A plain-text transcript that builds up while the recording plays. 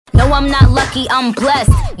No, I'm not lucky, I'm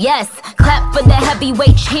blessed. Yes, clap for the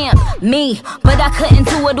heavyweight champ, me. But I couldn't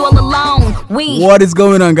do it all alone. What is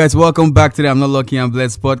going on, guys? Welcome back to the I'm Not Lucky, I'm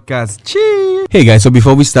Blessed podcast. Cheers! Hey guys, so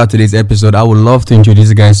before we start today's episode, I would love to introduce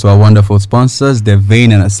you guys to our wonderful sponsors,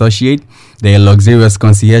 Devane and Associate. They're a luxurious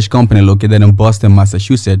concierge company located in Boston,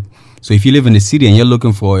 Massachusetts. So if you live in the city and you're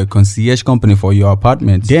looking for a concierge company for your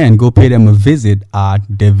apartment, then go pay them a visit at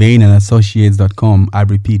devaneandassociates.com. I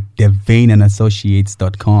repeat,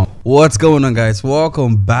 devaneandassociates.com. What's going on, guys?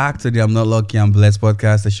 Welcome back to the I'm Not Lucky, I'm Blessed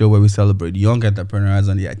podcast, the show where we celebrate young entrepreneurs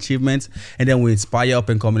and their achievements, and then we inspire up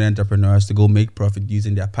and coming entrepreneurs to go make profit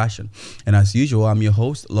using their passion. And as usual, I'm your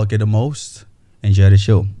host, Lucky the Most. Enjoy the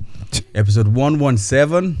show. Episode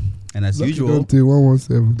 117. And as usual,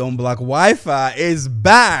 Donblaqwifi is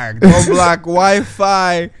back.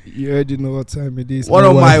 Donblaqwifi. You already know what time it is. One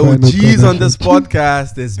of my OGs on this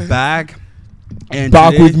podcast is back. And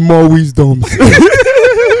back with more wisdom.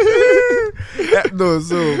 No,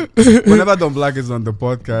 so whenever Donblaq is on the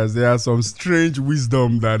podcast, there are some strange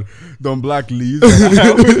wisdom that Donblaq leaves.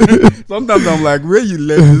 Sometimes I'm like, where you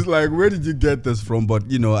let this? Like, where did you get this from? But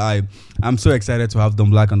you know, I'm so excited to have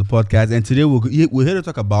Donblaq on the podcast, and today we're here to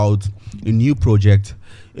talk about a new project,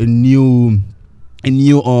 a new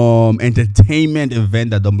entertainment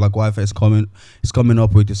event that Donblaqwifi is coming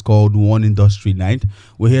up with. It's called 1Industry Night.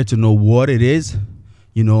 We're here to know what it is,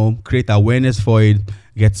 you know, create awareness for it,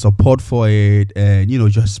 get support for it, and you know,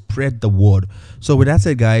 just spread the word. So with that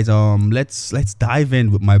said, guys, let's dive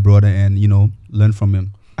in with my brother and you know, learn from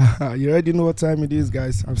him. You already know what time it is,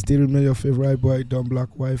 guys. I'm still your favorite boy,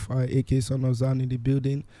 Donblaqwifi, aka Son of Zan in the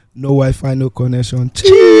building. No Wi-Fi, no connection.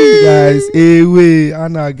 Cheers, guys. Hey, wait,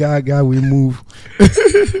 Anna Gaga, we move.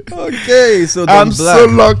 Okay, so I'm so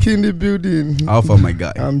lucky in the building. Alpha, my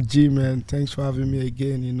guy. I'm G, man. Thanks for having me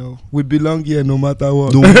again. You know, we belong here no matter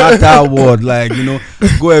what. No matter what, like, you know,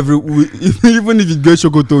 go even if you get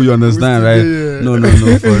Shokoto, you understand, right? No,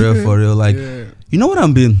 for real. Like, you know what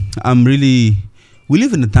I'm really. We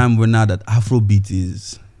live in a time where now that Afrobeat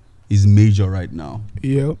is major right now.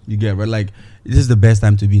 Yeah. You get right? Like, this is the best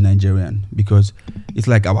time to be Nigerian because it's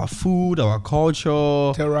like our food, our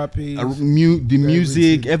culture, therapy, the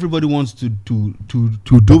music. Everybody wants to do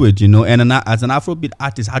it, you know. And as an Afrobeat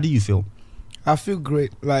artist, how do you feel? I feel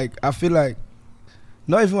great. Like, I feel like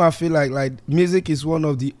music is one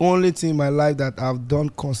of the only thing in my life that I've done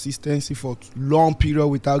consistency for long period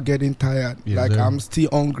without getting tired. Yes, like, I'm still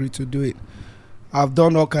hungry to do it. I've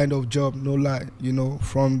done all kind of job, no lie, you know,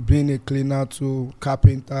 from being a cleaner to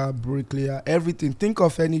carpenter, bricklayer, everything. Think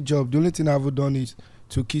of any job. The only thing I've done is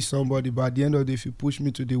to kiss somebody, but at the end of the day, if you push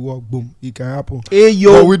me to the work, boom, it can happen. Hey,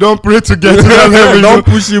 yo. But we don't pray to get to that level. Don't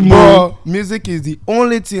push him more. Music is the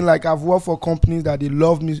only thing, like, I've worked for companies that they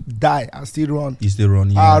love me, die, I still run. You still run,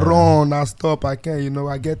 yeah. I run, I stop, I can't, you know,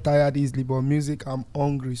 I get tired easily, but music, I'm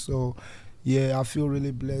hungry, so... Yeah, I feel really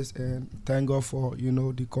blessed and thank God for, you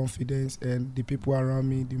know, the confidence and the people around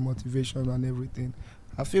me, the motivation and everything.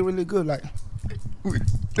 I feel really good. Like,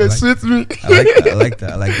 they suit me. I like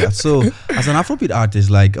that. So, as an Afrobeat artist,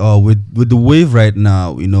 like, with the wave right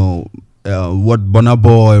now, you know, what Burna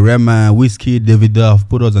Boy, Rema, Whiskey, Davido have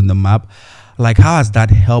put us on the map. Like, how has that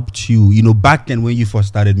helped you? You know, back then when you first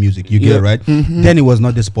started music, you get it, right? Mm-hmm. Then it was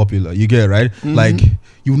not this popular. You get it, right? Mm-hmm. Like,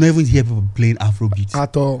 you never even hear people playing Afrobeat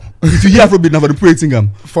at all. If you hear Afrobeat now, for the praising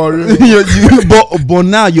them for real. but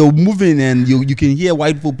now you're moving and you can hear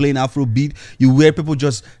white people playing Afrobeat. You hear people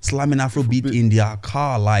just slamming Afrobeat in their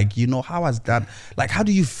car. Like, you know, how has that? Like, how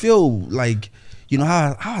do you feel? Like, you know,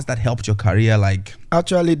 how has that helped your career? Like,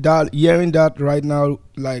 actually, hearing that right now,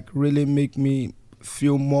 like, really make me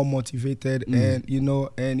feel more motivated and you know,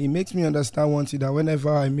 and it makes me understand one thing, that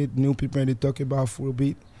whenever I meet new people and they talk about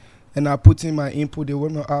Afrobeat and I put in my input, they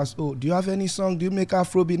want to ask, oh, do you have any song? Do you make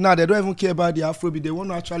Afrobeat? Now they don't even care about the Afrobeat. They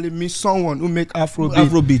want to actually meet someone who make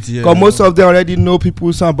Afrobeat. Yeah. Because most of them already know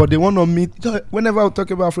people's sound, but they want to meet. Whenever I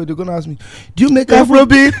talk about Afrobeat, they're going to ask me, do you make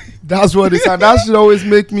Afrobeat? That's what it is. And that should always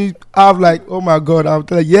make me have like, oh my God. I'm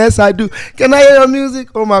like, yes, I do. Can I hear your music?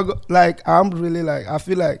 Oh my God. Like, I'm really like, I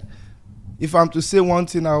feel like, if I'm to say one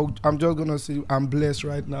thing, I'm just going to say I'm blessed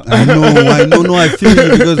right now. I know, I feel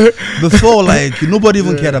you, because before, like, nobody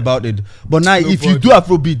even cared about it. But now, if you do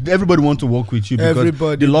Afrobeat, everybody wants to work with you because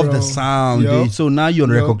they love the sound. So now you're on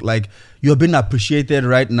record, like, you're being appreciated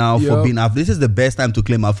right now for being Afro. This is the best time to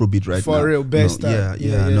claim Afrobeat right now. For real, best time.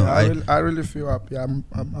 No, I really feel happy. I'm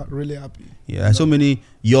really happy. Yeah, so many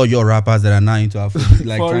your rappers that are now into Afrobeat.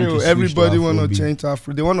 Like for real, everybody want to change to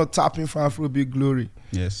Afro. They want to tap in for Afrobeat glory.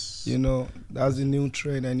 Yes. You know, that's the new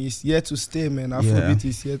trend, and it's here to stay, man. Afrobeat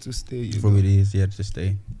is here to stay. Afrobeat is here to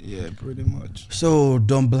stay. Yeah, pretty much. So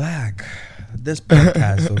Donblaq, this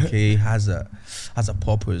podcast, okay, has a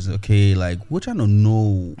purpose, okay. Like, we're trying to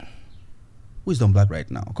know who is Donblaq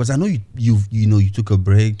right now, because I know you took a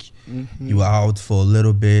break, you were out for a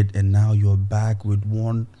little bit, and now you're back with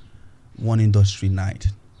one industry night.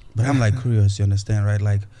 But I'm like curious, you understand, right?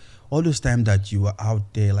 Like, all this time that you were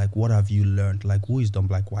out there, like, what have you learned? Like, who is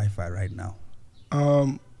Donblaqwifi right now?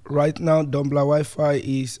 Right now, Donblaqwifi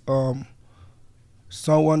is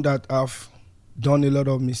someone that I've done a lot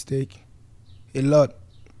of mistakes,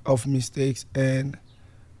 and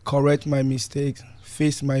correct my mistakes,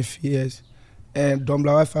 face my fears. And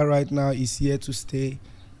Donblaqwifi right now is here to stay.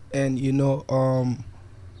 And you know,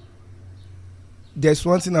 there's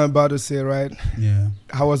one thing I'm about to say, right? Yeah.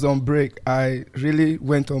 I was on break. I really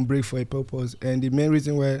went on break for a purpose. And the main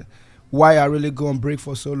reason why I really go on break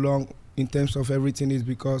for so long in terms of everything is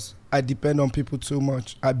because I depend on people too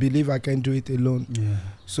much. I believe I can do it alone. Yeah.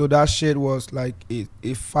 So that shit was like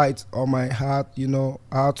a fight on my heart, you know.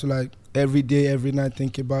 I had to like every day, every night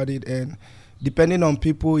think about it. And depending on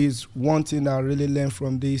people is one thing that I really learned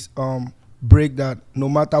from this break, that no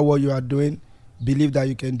matter what you are doing, believe that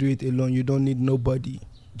you can do it alone. You don't need nobody.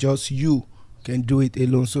 Just you can do it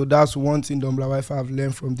alone. So that's one thing Donblaqwifi I've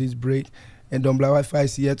learned from this break. And Donblaqwifi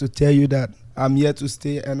is here to tell you that I'm here to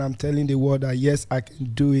stay, and I'm telling the world that yes, I can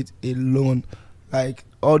do it alone. Like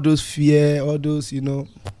all those fear, all those, you know,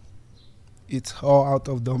 it's all out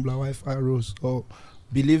of Donblaqwifi rules. So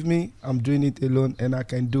believe me, I'm doing it alone, and I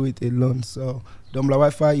can do it alone. So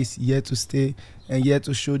Donblaqwifi is here to stay and here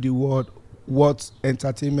to show the world what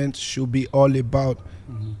entertainment should be all about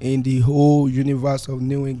in the whole universe of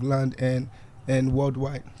New England and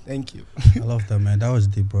worldwide. Thank you. I love that, man. That was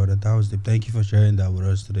deep, brother. That was deep. Thank you for sharing that with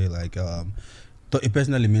us today. Like, it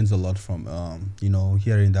personally means a lot from you know,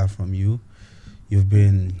 hearing that from you. You've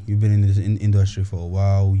been in this industry for a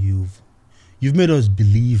while. You've made us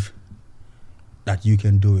believe that you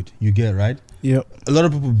can do it. You get right? Yeah. A lot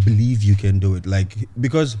of people believe you can do it, like,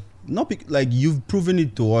 because like you've proven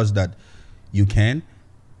it to us that you can.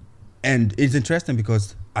 And it's interesting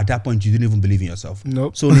because at that point you didn't even believe in yourself.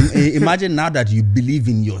 Nope. So imagine now that you believe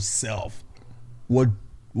in yourself, what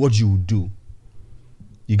you would do.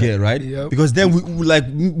 You get it, right? Yep. Because then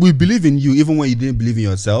we believe in you even when you didn't believe in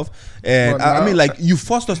yourself. And I mean, like, you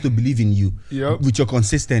forced us to believe in you with your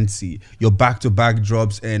consistency, your back-to-back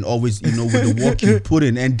drops, and always, you know, with the work you put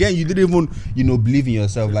in. And then you didn't even, you know, believe in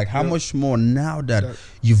yourself. Like, how much more now that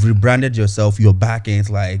you've rebranded yourself, your back end's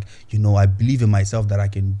like, you know, I believe in myself that I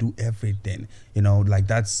can do everything. You know, like,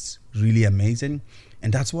 that's really amazing.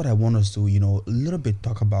 And that's what I want us to, you know, a little bit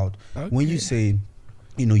talk about. When you say,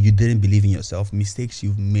 you know, you didn't believe in yourself, mistakes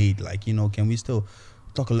you've made, like, you know, can we still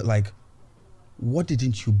talk a little, like, what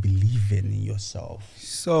didn't you believe in yourself?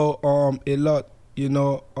 So a lot, you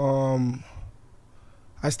know.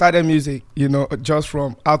 I started music, you know, just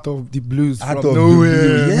from out of the blues, out from of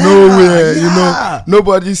nowhere, nowhere, you know,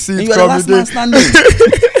 nobody sees it coming.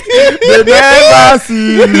 They never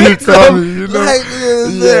see it coming, you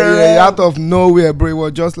know. Out of nowhere, bro. It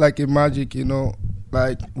was just like a magic, you know.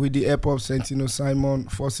 Like with the help of Sentinel Simon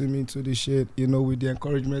forcing me into the shit, you know, with the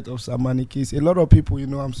encouragement of Samanikis. A lot of people, you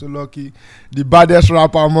know, I'm so lucky. The baddest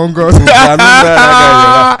rapper among us.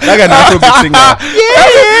 That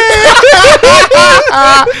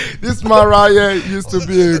guy. This Mariah used to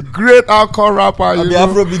be a great hardcore rapper. I'm the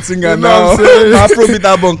Afrobeat singer you know now. Afrobeat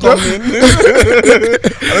album coming.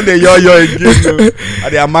 I don't know yo again. I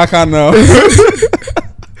the Amaka now.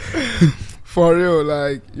 For real,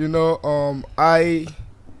 like, you know,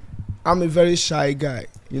 I'm a very shy guy.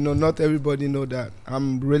 You know, not everybody know that.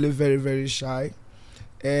 I'm really very, very shy.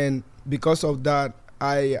 And because of that,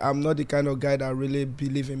 I'm not the kind of guy that really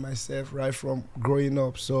believe in myself right from growing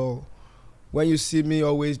up. So when you see me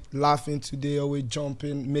always laughing today, always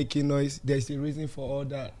jumping, making noise, there's a reason for all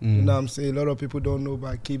that. You know what I'm saying? A lot of people don't know, but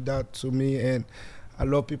I keep that to me, and I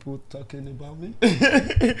love people talking about me.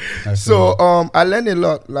 So I learned a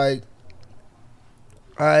lot. Like,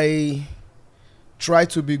 I try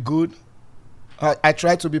to be good. I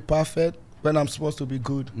try to be perfect when I'm supposed to be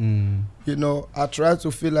good. You know, I try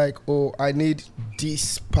to feel like, oh, I need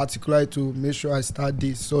this particular to make sure I start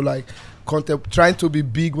this. So like, trying to be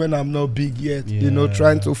big when I'm not big yet. You know,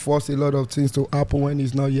 trying to force a lot of things to happen when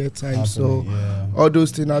it's not yet time. So All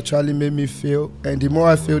those things actually made me fail, and the more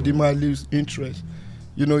I fail, the more I lose interest.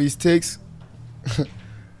 You know, it takes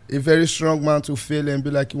a very strong man to fail and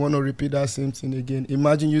be like, you want to repeat that same thing again.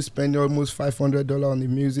 Imagine you spend almost $500 on the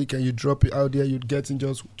music and you drop it out there, you'd get in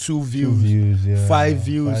just 2 views, 5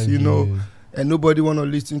 views, you know, and nobody want to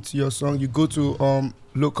listen to your song. You go to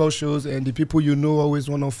local shows and the people you know always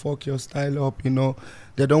want to fuck your style up, you know.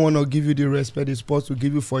 They don't want to give you the respect they're supposed to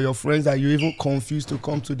give you for your friends that you even confused to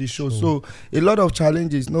come to the show. So a lot of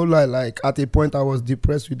challenges, no lie. Like at a point I was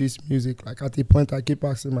depressed with this music. Like at a point I keep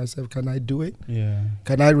asking myself, can I do it? Yeah.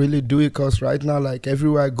 Can I really do it? Because right now, like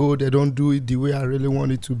everywhere I go, they don't do it the way I really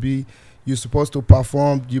want it to be. You're supposed to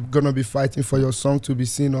perform. You're going to be fighting for your song to be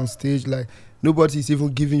seen on stage. Like nobody's even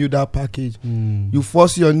giving you that package. You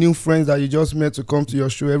force your new friends that you just met to come to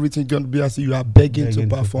your show. Everything going to be as if you are begging to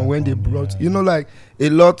perform when they brought, you know, like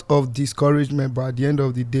a lot of discouragement. But at the end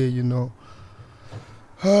of the day, you know,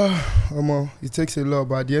 it takes a lot.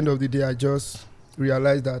 But at the end of the day, I just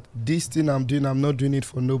realized that this thing I'm doing, I'm not doing it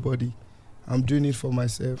for nobody. I'm doing it for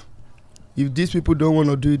myself. If these people don't want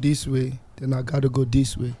to do it this way, then I got to go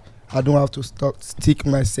this way. I don't have to stick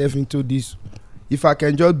myself into this. If I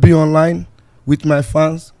can just be online with my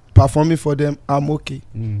fans, performing for them, I'm okay.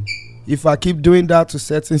 If I keep doing that to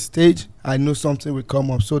certain stage, I know something will come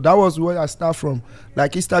up. So that was where I start from.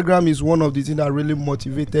 Like Instagram is one of the things that really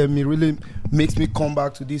motivated me, really makes me come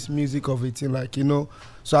back to this music of it. Like, you know,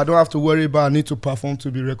 so I don't have to worry about I need to perform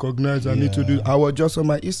to be recognized. I need to do. I was just on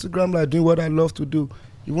my Instagram, like doing what I love to do.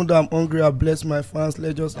 Even though I'm hungry, I bless my fans.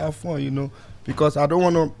 Let's just have fun, you know, because I don't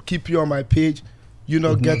want to keep you on my page. You're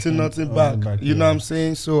not getting nothing back. You know what I'm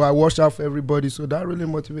saying? So I watch out for everybody. So that really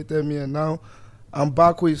motivated me. And now I'm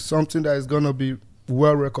back with something that is going to be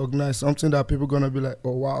well recognized. Something that people going to be like,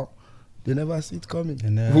 oh, wow. They never see it coming.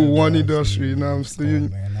 Who 1Industry, you know what I'm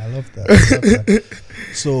saying? Oh, man, I love that.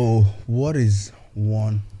 So what is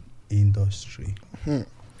 1Industry?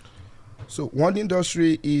 So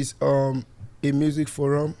 1Industry is a music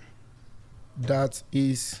forum that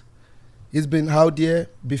it's been out there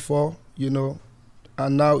before, you know,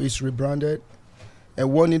 and now it's rebranded. And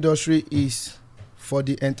 1Industry is for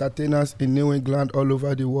the entertainers in New England, all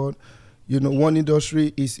over the world. You know,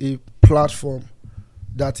 1Industry is a platform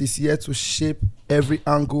that is here to shape every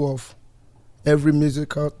angle of every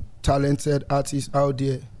musical talented artist out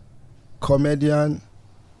there. Comedian,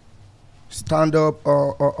 stand-up,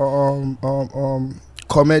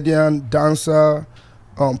 comedian, dancer,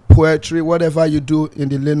 poetry, whatever you do in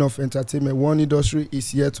the lane of entertainment, 1Industry is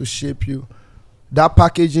here to shape you. That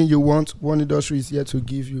packaging you want, 1Industry is here to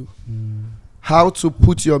give you. How to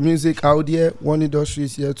put your music out there, 1Industry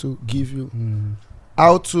is here to give you.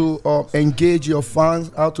 How to engage your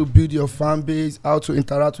fans, how to build your fan base, how to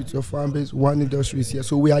interact with your fan base, 1Industry is here.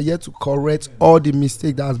 So we are here to correct all the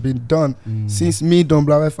mistakes that has been done. Since me,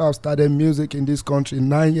 Donblaqwifi, I've started music in this country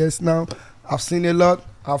 9 years now. I've seen a lot.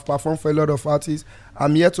 I've performed for a lot of artists.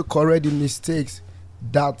 I'm here to correct the mistakes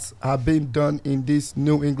that have been done in this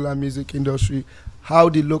New England music industry. How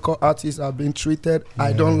the local artists are being treated.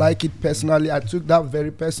 I don't like it personally. I took that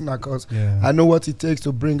very personal because I know what it takes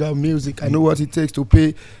to bring out music. I know what it takes to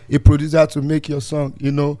pay a producer to make your song.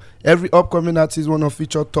 You know, every upcoming artist want to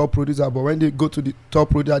feature top producer, but when they go to the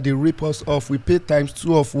top producer, they rip us off. We pay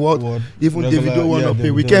 ×2 of what even Davido want to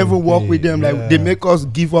pay. We can't even work with them. Like they make us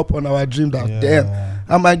give up on our dream. That damn,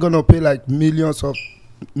 am I gonna pay like millions of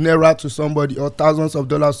naira to somebody or thousands of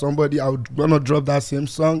dollars somebody? I would gonna drop that same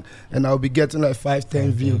song and I'll be getting like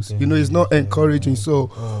 5-10 views. You know, it's not encouraging.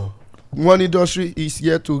 So 1Industry is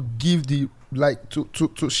here to give the like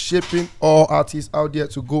to shaping all artists out there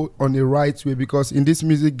to go on the right way, because in this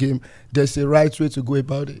music game there's a right way to go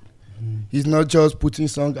about it. It's not just putting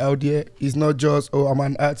song out there. It's not just, oh, I'm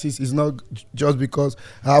an artist. It's not just because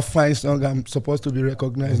I have fine song I'm supposed to be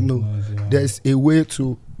recognized. No, there's a way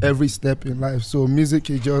to every step in life. So music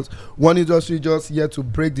is just 1Industry, just here to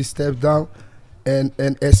break the steps down and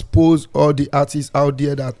expose all the artists out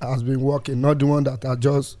there that has been working, not the one that I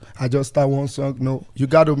just start one song. No, you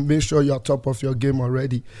got to make sure you're top of your game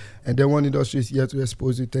already, and then 1Industry is here to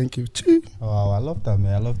expose you. Thank you. Oh, I love that,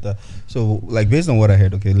 man. I love that. So, like, based on what I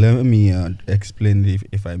heard, okay, let me explain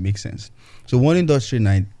if I make sense. So 1Industry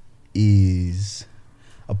Night is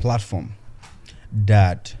a platform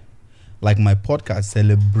that, like my podcast,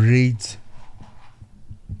 celebrates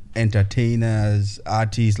entertainers,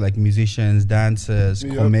 artists, like musicians, dancers,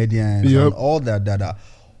 comedians, and all that are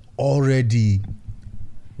already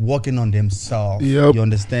working on themselves. You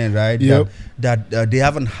understand, right? That they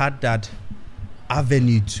haven't had that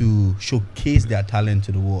avenue to showcase their talent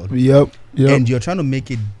to the world. And you're trying to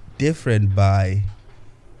make it different by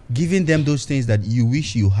giving them those things that you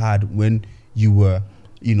wish you had when you were,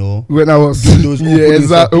 you know, when I was those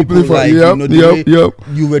opening for like, yep, you know, yep.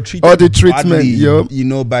 You were treated all the treatment, badly, yep. you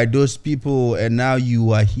know, by those people, and now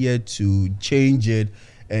you are here to change it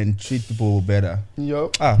and treat people better.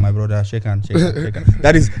 Yep. My brother, shake hand.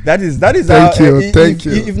 That is thank how, you, thank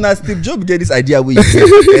you. If not Steve Jobs get this idea where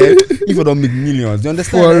if you don't make millions, you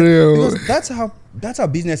understand? For right? real. Because that's how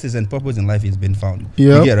businesses and purpose in life is being found.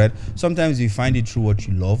 Yeah. You get right? Sometimes you find it through what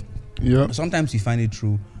you love. Yeah. Sometimes you find it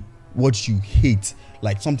through what you hate,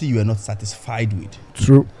 like something you are not satisfied with.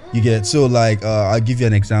 True. You get so like I'll give you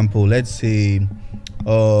an example. Let's say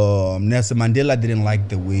Nelson Mandela didn't like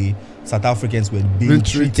the way South Africans were being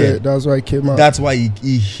treated. That's why he came out. That's why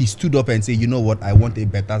he stood up and said, you know what, I want a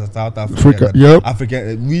better South Africa.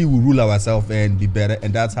 Africa, we will rule ourselves and be better.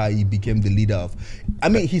 And that's how he became the leader of. I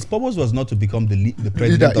mean, his purpose was not to become the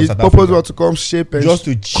president of South Africa. His purpose was to come shape and just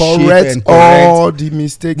to correct all the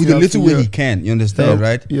mistakes with the little way he can. You understand,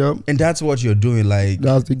 right? Yeah. And that's what you're doing. Like,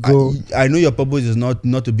 that's the goal. I know your purpose is not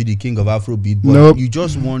to be the king of Afrobeat, but you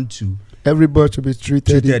just want to. Everybody should be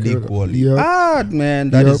treated equally. Yep.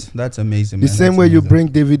 Man, that's amazing. The same way you bring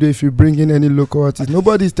Davido, if you bring in any local artist,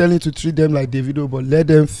 nobody's telling you to treat them like Davido, but let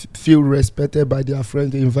them feel respected by their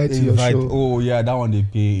friends. They invite to your show. Oh yeah, that one they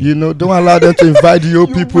pay. You know, don't allow them to invite your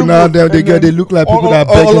people now. They look like people that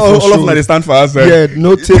are begging for show. All of them they stand for us. Yeah,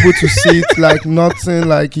 no table to sit, like nothing.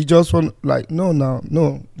 Like you just want, like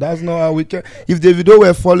no. That's not how we can. If Davido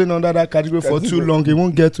were falling under that category for too long, he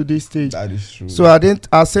won't get to this stage. That is true. So at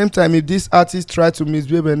the same time, if this artist try to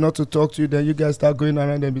misbehave and not to talk to you, then you guys start going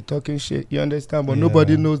around and be talking shit. You understand? But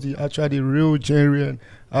nobody knows the real genuine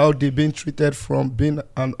how they've been treated from being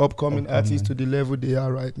an upcoming artist to the level they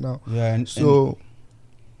are right now. Yeah,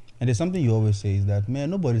 and there's something you always say is that,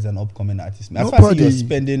 man, nobody's an upcoming artist. Man. Nobody. You're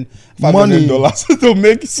spending $500 to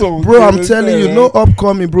make songs. Bro, I'm telling you, no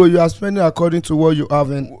upcoming, bro. You are spending according to what you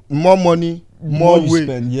have, and more money, more way.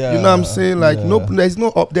 Spend, you know what I'm saying? Like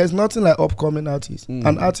there's nothing like upcoming artist.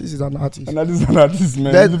 An artist is an artist. And that is an artist,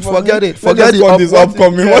 man. Forget it. Forget the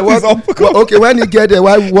upcoming. What is upcoming? Okay, when you get there,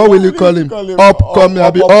 what will you call him? Upcoming.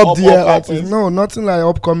 I'll be up there artist. No, nothing like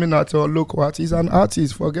upcoming artist or local artist. He's an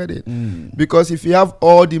artist. Forget it. Because if you have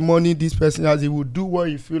all the money this person has, he will do what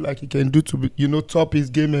he feel like he can do to be, top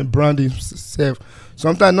his game and brand himself.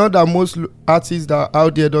 Sometimes not that most artists that are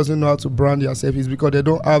out there doesn't know how to brand themselves is because they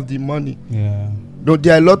don't have the money. Yeah. No,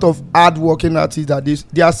 there are a lot of hard-working artists that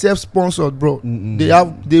they are self-sponsored, bro.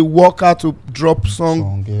 They work hard to drop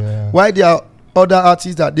song. Why there are other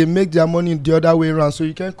artists that they make their money the other way around, so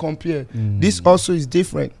you can't compare. This also is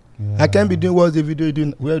different. I can't be doing what the video is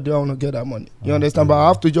doing. Where do I want to get that money? You understand? But I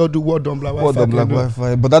have to just do what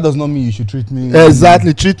Donblaqwifi. But that does not mean you should treat me.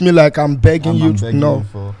 Exactly. Treat me like I'm begging you. No.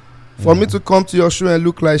 For me to come to your show and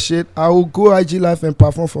look like shit, I will go IG Live and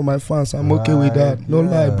perform for my fans. I'm okay with that. No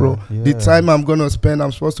lie, bro. The time I'm going to spend,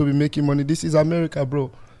 I'm supposed to be making money. This is America, bro.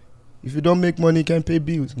 If you don't make money, you can't pay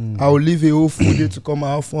bills. I will leave a whole full day to come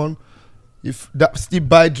and have fun. If that still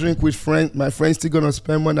buy drink with friends, my friends still going to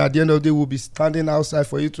spend money. At the end of the day, we'll be standing outside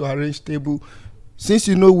for you to arrange table. Since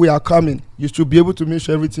you know we are coming, you should be able to make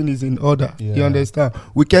sure everything is in order. You understand?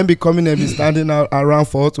 We can't be coming and be standing around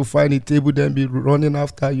for us to find a table, then be running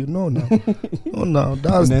after you. No, now. Oh, no.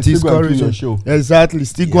 That's discouraging. Exactly.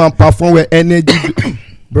 Still go and perform with energy.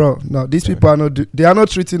 Bro, no, these people are not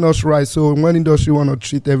treating us right. So 1Industry want to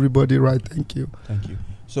treat everybody right. Thank you.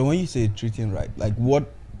 So when you say treating right, like what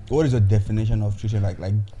is the definition of treating right?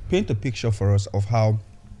 Like paint a picture for us of how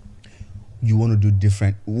you want to do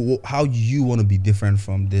different, how you want to be different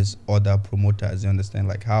from these other promoters. You understand?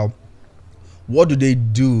 Like what do they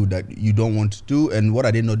do that you don't want to do, and what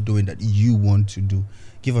are they not doing that you want to do?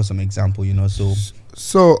 Give us some example,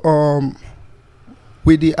 So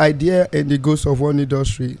with the idea and the goals of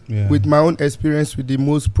 1Industry, with my own experience with the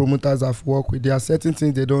most promoters I've worked with, there are certain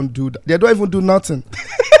things they don't do. They don't even do nothing.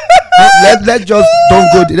 Let just don't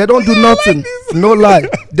go. They don't do nothing. No lie.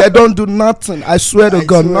 They don't do nothing. I swear to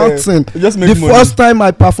God, nothing. The first time I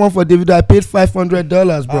performed for Davido, I paid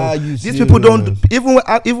 $500, bro. These people don't. Even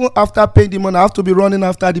after paying the money, I have to be running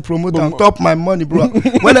after the promoter on top of my money, bro.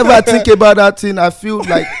 Whenever I think about that thing, I feel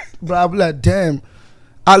like, bro, I'm like, damn.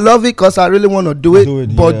 I love it because I really want to do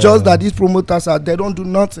it, but just that these promoters they don't do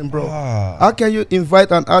nothing, bro. How can you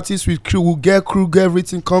invite an artist with crew, we'll get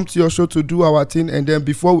everything, come to your show to do our thing, and then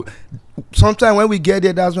sometime when we get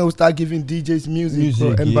there, that's when we start giving DJs music bro,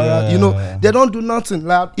 and they don't do nothing.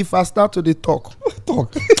 Like if I start to talk while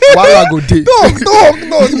I go day, talk,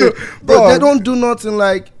 but they don't do nothing.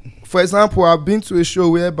 Like for example, I've been to a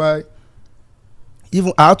show whereby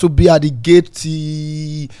even I had to be at the gate.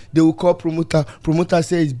 They will call promoter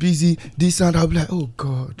say it's busy, this and I'll be like, oh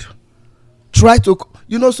God. Try to,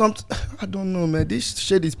 something. I don't know, man. This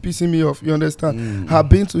shit is pissing me off. You understand? I've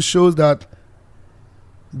been to shows that,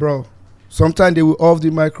 bro, sometimes they will off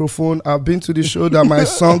the microphone. I've been to the show that my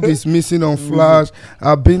song is missing on flash.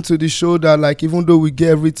 I've been to the show that, like, even though we get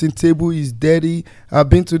everything, table is dirty. I've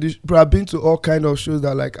been to all kind of shows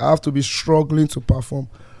that, like, I have to be struggling to perform.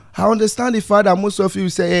 I understand the fact that most of you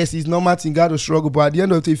say, yes, it's normal thing, got to struggle. But at the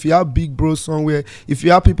end of the day, if you have big bros somewhere, if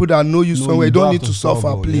you have people that know you somewhere, you don't need to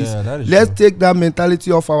suffer, please. Yeah, let's take that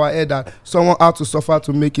mentality off our head that someone has to suffer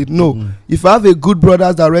to make it. No. If I have a good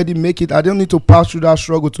brothers that already make it, I don't need to pass through that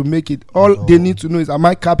struggle to make it. All they need to know is, am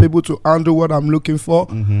I capable to handle what I'm looking for?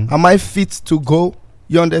 Am I fit to go?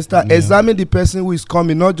 You understand? Yeah. Examine the person who is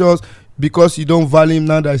coming, not just because you don't value him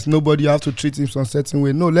now, there's nobody, you have to treat him some certain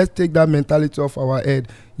way. No, let's take that mentality off our head.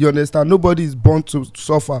 You understand? Nobody is born to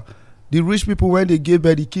suffer. The rich people, when they give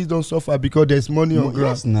birth, the kids don't suffer because there's money on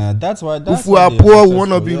ground. Yes, nah, that's why. If we are poor, we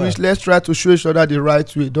want to be rich. Let's try to show each other the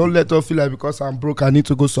right way. Don't let us feel like because I'm broke, I need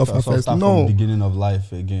to go suffer first. No. From the beginning of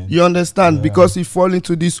life again. You understand? Yeah. Because you fall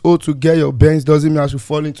into this hole to get your banks doesn't mean I should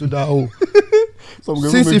fall into that hole.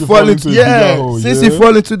 Since you fall into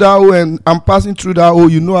that hole and I'm passing through that hole,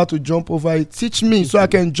 you know how to jump over it. Teach me so I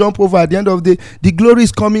can jump over. At the end of the day, the glory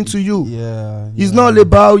is coming to you. It's not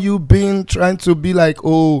about you trying to be like,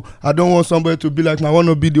 oh, I don't want somebody to be like, I want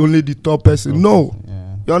to be the top person. No.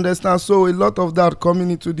 You understand? So a lot of that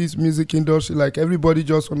coming into this music industry, like everybody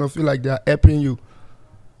just want to feel like they are helping you.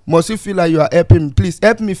 Must you feel like you are helping me? Please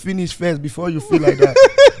help me finish first before you feel like that.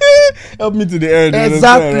 Help me to the end.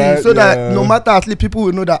 Exactly. Right? So that no matter, at least people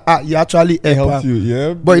will know that you actually help you.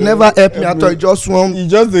 Yeah. But you never help me at all. You just want you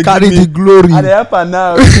just carry the glory. I help her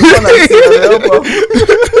now.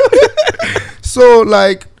 So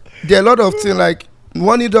like there are a lot of things. Like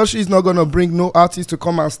 1Industry is not gonna bring no artist to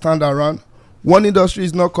come and stand around. 1Industry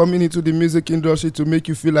is not coming into the music industry to make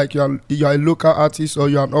you feel like you're a local artist or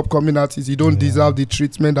you're an upcoming artist. You don't deserve the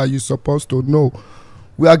treatment that you're supposed to. No.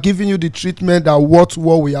 We are giving you the treatment that what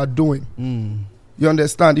we are doing. You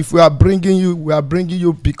understand? If we are bringing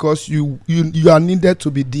you because you are needed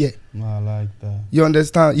to be there. I like that. You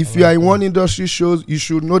understand? If you are in 1Industry shows, you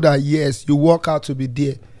should know that yes, you work out to be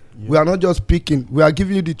there. We are not just picking. We are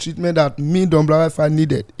giving you the treatment that me, Donblaqwifi,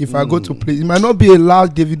 needed. If I go to play, it might not be a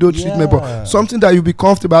large Davido treatment, but something that you'll be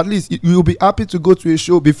comfortable. At least you'll be happy to go to a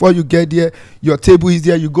show. Before you get there, your table is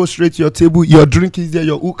there. You go straight to your table. Your drink is there.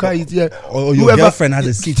 Your hookah is there. Or your girlfriend has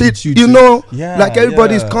a seat with you. You know, like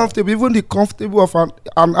everybody is comfortable. Even the comfortable of an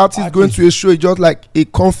artist going to a show is just like a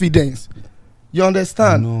confidence. You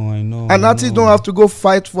understand? I know. An artist don't have to go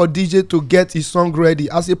fight for DJ to get his song ready.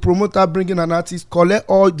 As a promoter bringing an artist, collect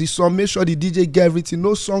all the song, make sure the DJ get everything.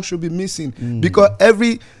 No song should be missing. Because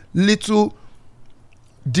every little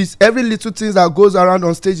thing that goes around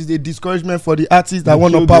on stage is a discouragement for the artist that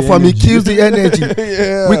want to perform. It kills the energy.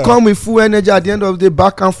 We come with full energy. At the end of the day,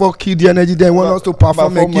 back and forth, kill the energy. Then want us to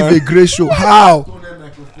perform and give a great show. How?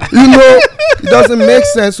 You know, it doesn't make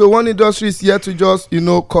sense. So 1Industry is here to just,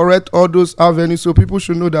 correct all those avenues. So people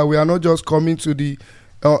should know that we are not just coming to the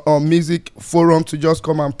music forum to just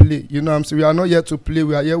come and play. You know what I'm saying? We are not here to play.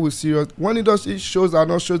 We are here with serious. 1Industry shows are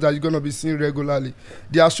not shows that you're going to be seeing regularly.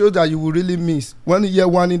 They are shows that you will really miss. When you hear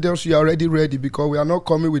 1Industry, you're already ready because we are not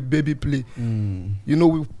coming with baby play. You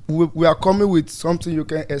know, we are coming with something you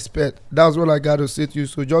can expect. That's what I got to say to you.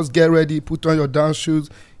 So just get ready, put on your dance shoes.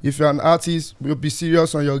 If you're an artist, you'll be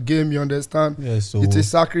serious on your game, you understand? Yes, so it's a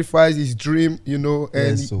sacrifice, it's dream,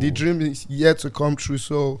 and the dream is yet to come true.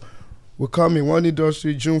 So we're coming,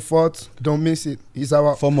 1Industry, June 4th. Don't miss it. It's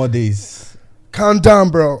our 4 more days. Count down,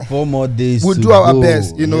 bro. 4 more days. We'll do our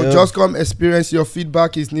best. Just come experience. Your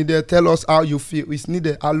feedback is needed. Tell us how you feel. It's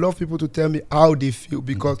needed. I love people to tell me how they feel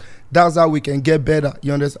because that's how we can get better.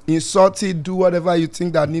 You understand? Insult it, do whatever you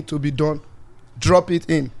think that need to be done. Drop it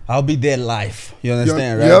in. I'll be there live. You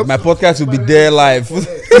understand, right? Yep. My podcast will be there live.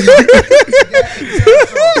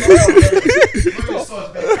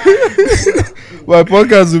 My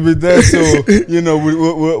podcast will be there, so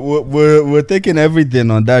we're taking everything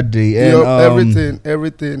on that day. And,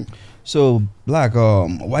 everything. So, Black,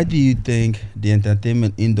 why do you think the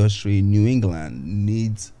entertainment industry in New England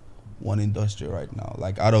needs 1Industry right now?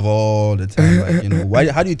 Like, out of all the time,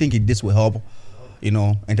 how do you think this will help?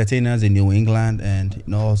 Entertainers in New England and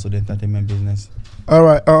also the entertainment business. All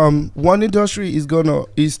right. 1Industry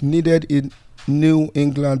is needed in New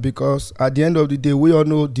England because at the end of the day, we all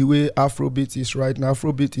know the way Afrobeat is right now.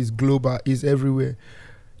 Afrobeat is global, is everywhere.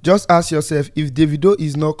 Just ask yourself, if Davido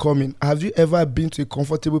is not coming, have you ever been to a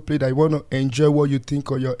comfortable place that you want to enjoy what you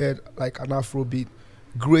think on your head, like an Afrobeat?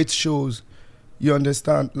 Great shows. You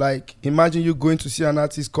understand? Like, imagine you going to see an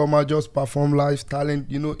artist come out, just perform live,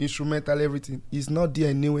 talent, instrumental, everything. It's not there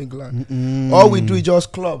in New England. All we do is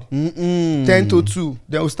just club. 10 to 2.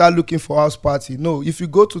 Then we start looking for house party. No, if you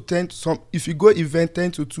go to if you go event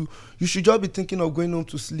 10 to 2, you should just be thinking of going home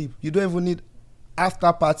to sleep. You don't even need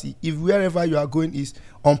after party if wherever you are going is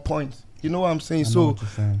on point. You know what I'm saying? So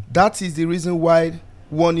that is the reason why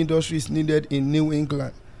 1Industry is needed in New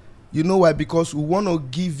England. You know why? Because we want to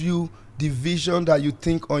give you the vision that you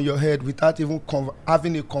think on your head without even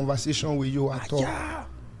having a conversation with you at all.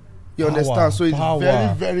 You understand? So it's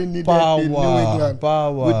very, very needed in New England.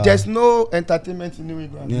 There's no entertainment in New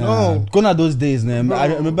England. No. Gone are those days, man.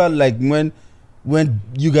 I remember like when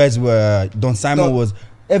you guys were Don Simon was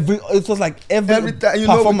it was like every time,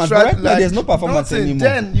 performance. Right now, there's no performance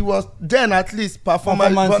anymore. Then at least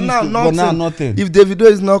performance, but now nothing. If Davido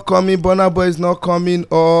is not coming, Burna Boy is not coming,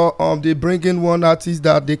 or they bring in one artist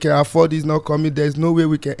that they can afford is not coming, there's no way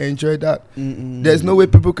we can enjoy that. There's no way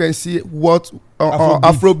people can see what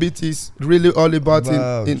Afrobeat is really all about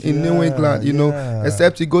in New England,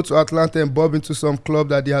 except you go to Atlanta and bob into some club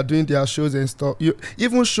that they are doing their shows and stuff.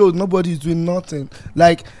 Even shows, nobody is doing nothing.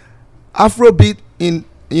 Like Afrobeat in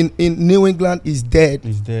New England is dead.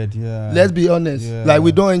 It's dead, yeah. Let's be honest. Yeah. Like,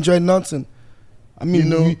 we don't enjoy nothing. I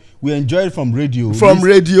mean, we enjoy it from radio. From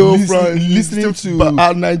listening to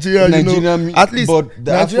Nigeria, at least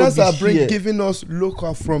Nigerians are giving us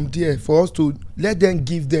local from there for us to let them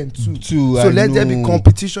give them too. So let there be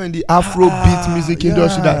competition in the Afrobeat music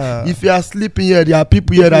industry. That if you are sleeping here, there are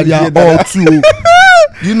people here that they are all too.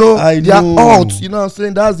 They are out. You know what I'm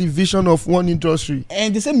saying? That's the vision of 1Industry.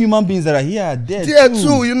 And the same human beins that are here are there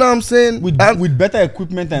too. You know what I'm saying? With better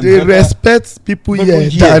equipment and they respect people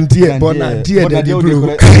here than there, but not there they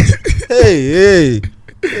bro. Hey.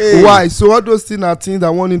 Why? So all those things are things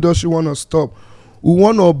that 1Industry want to stop. We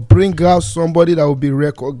want to bring out somebody that will be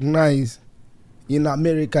recognized in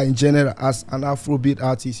America in general as an Afrobeat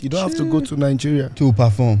artist. You don't have to go to Nigeria to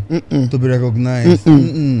perform, to be recognized.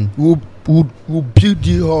 We'll build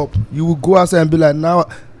you up. You will go outside and be like, now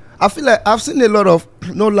I feel like I've seen a lot of,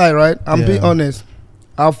 no lie, right? I'm being honest.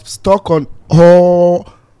 I've stuck on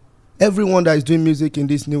everyone that is doing music in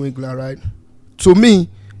this New England, right? To me,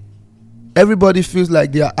 everybody feels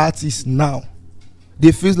like they are artists now.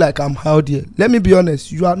 They feel like I'm out there. Let me be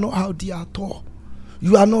honest, you are not out there at all.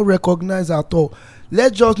 You are not recognized at all.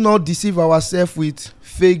 Let's just not deceive ourselves with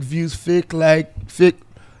fake views, fake.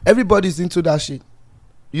 Everybody's into that shit.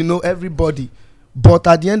 Everybody. But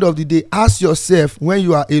at the end of the day, ask yourself when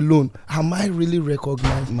you are alone, am I really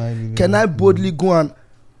recognized? Can I boldly go and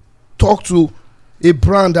talk to a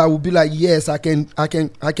brand that will be like, yes, I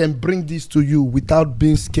can bring this to you without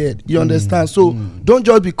being scared? You understand? So don't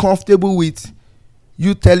just be comfortable with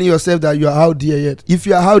you telling yourself that you are out there yet. If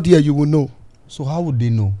you are out there, you will know. So how would they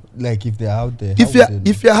know? Like if they're out there?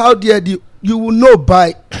 If you're out there, you will know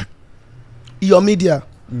by your media.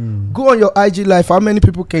 Go on your IG live. How many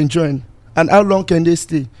people can join? And how long can they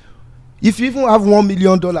stay? If you even have $1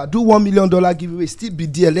 million, do $1 million giveaway. Still be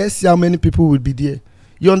there. Let's see how many people will be there.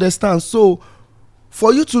 You understand? So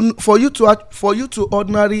for you to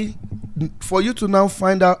now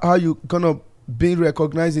find out how you gonna be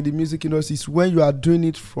recognized in the music industry is when you are doing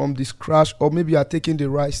it from the scratch, or maybe you are taking the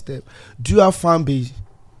right step. Do you have fan base?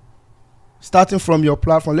 Starting from your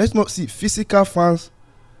platform. Let's not see physical fans.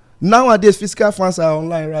 Nowadays, physical fans are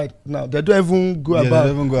online right now. They don't even go about. They don't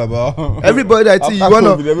even go about. Everybody, I think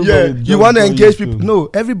you want to engage people. No,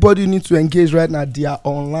 everybody needs to engage right now. They are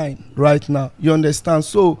online right now. You understand?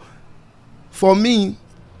 So, for me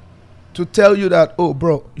to tell you that, oh,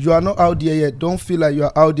 bro, you are not out there yet. Don't feel like you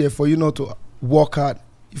are out there for you not to work hard.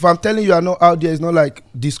 If I'm telling you are not out there, it's not like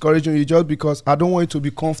discouraging you just because I don't want you to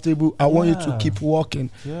be comfortable. I want you to keep working.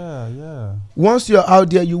 Yeah. Once you're out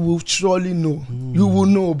there, you will surely know. You will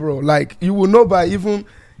know, bro. Like, you will know by even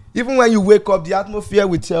when you wake up, the atmosphere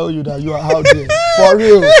will tell you that you are out there. For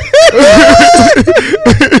real.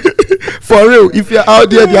 For real. If you're out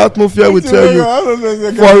there, the atmosphere will tell you.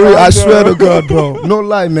 For real. I swear to God, bro. No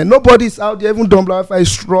lie, man. Nobody's out there. Even Donblaqwifi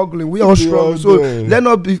is struggling. We all struggle. So let's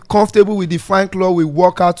not be comfortable with the fine clothes we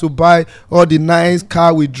walk out to buy, or the nice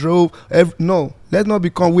car we drove. No. Let's not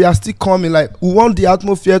become. We are still coming. Like, we want the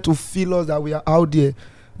atmosphere to feel us that we are out there.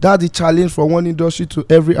 That's the challenge for 1Industry to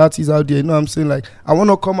every artist out there. You know what I'm saying? Like, I want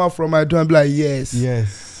to come out from my door and be like,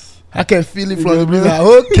 yes. I can feel it from the breeze. Like,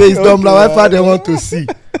 okay, it's Donblaqwifi they want to see.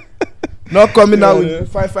 Not coming out with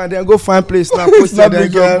fine, then go find place now, post it, then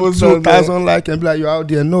get 2,000 likes and be like, you're out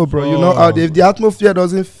there. No, bro, you're not out there. If the atmosphere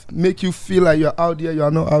doesn't make you feel like you're out there, you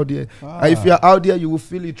are not out there. And if you're out there, you will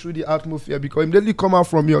feel it through the atmosphere, because immediately come out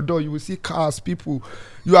from your door, you will see cars, people.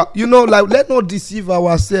 Like, let's not deceive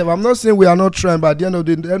ourselves. I'm not saying we are not trying, but at the end of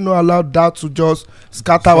the day, let's not allow that to just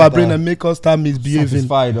scatter our brain and make us start misbehaving.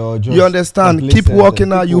 Or just you understand? Keep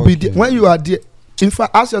working out. You'll be there. When you are there. In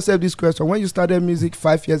fact, ask yourself this question: when you started music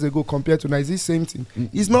 5 years ago compared to now, is it same thing?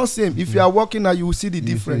 It's not same. If you are working now, you will see the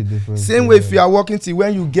difference. Same way, if you are working till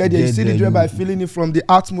when you get there, you see the difference by feeling it from the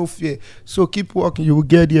atmosphere. So keep working, you will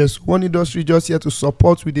get there. So 1Industry just here to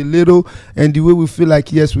support with the little and the way we feel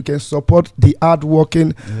like, yes, we can support the hard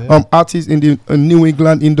working artists in the New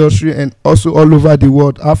England industry and also all over the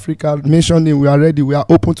world. Africa, mentioning, we are ready. We are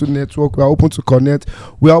open to network. We are open to connect.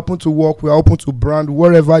 We are open to work. We are open to brand.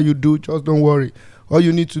 Whatever you do, just don't worry. All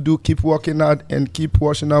you need to do, keep working out and keep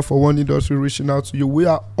watching out for 1Industry reaching out to you. We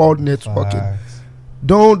are all networking.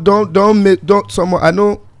 I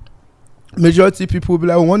know majority people will be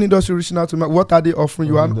like, 1Industry reaching out to me. What are they offering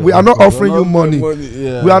you? We are not offering you money.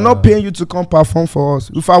 We are not paying you to come perform for us.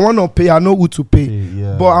 If I want to pay, I know who to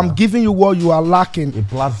pay. But I'm giving you what you are lacking. A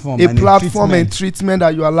platform and treatment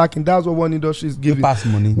that you are lacking. That's what 1Industry is giving. Pass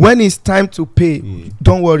money. When it's time to pay,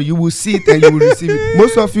 don't worry. You will see it and you will receive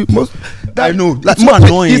it. I know. That's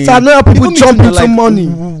annoying. It's annoying. People jump into money.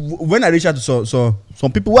 When I reach out to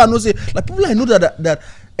some people who I know, say, like, people I know that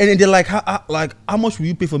and they're like, how much will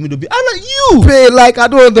you pay for me to be? I'm like, you pay, like, I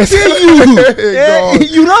don't understand.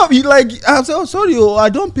 You like, I'm so sorry, I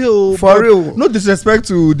don't pay. For real. No disrespect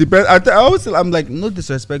to the I always say, I'm like, no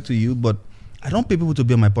disrespect to you, but I don't pay people to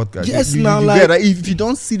be on my podcast. Yes, you now, like, if you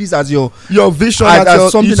don't see this as your vision,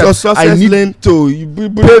 as something that success I need lane,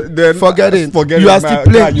 then forget it. You are still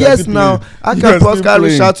playing. Yes, now I can podcast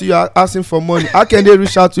reach out to you asking for money. How can they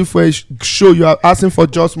reach out to you for a show? You are asking for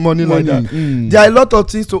just money like that. There are a lot of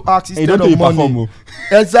things to ask instead of money.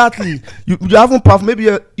 Exactly. You haven't performed.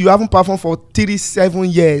 Maybe you haven't performed for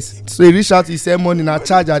 37 years. So you reach out to you, say money and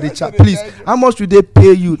charge at the chat. Please, how much will they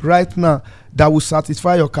pay you right now that will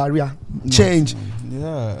satisfy your career? Change.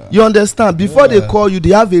 You understand? Before they call you, they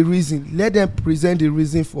have a reason. Let them present the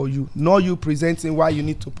reason for you, not you presenting why you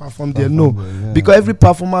need to perform there. No, because every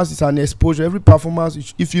performance is an exposure. Every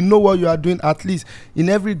performance, if you know what you are doing, at least in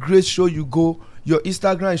every great show you go, your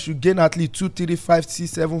Instagram should gain at least 2, 3, 5, 6,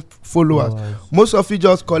 7 followers. Most of you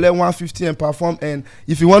just collect 150 and perform, and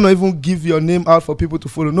if you want to even give your name out for people to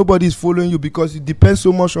follow, nobody is following you because it depends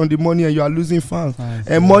so much on the money and you are losing fans.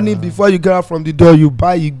 And money, before you get out from the door, you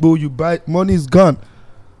buy, money is gone.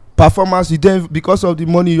 Performance, you then, because of the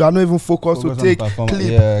money, you are not even focused to take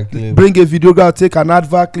clip, bring a videographer, take an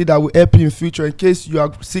advert clip that will help you in future in case you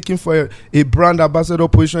are seeking for a brand ambassador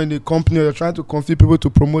position in a company, or you're trying to convince people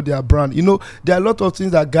to promote their brand. You know, there are a lot of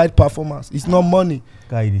things that guide performance. It's not money.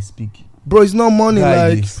 Guy, they speak. Bro, it's not money,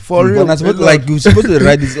 like, for real. You're supposed to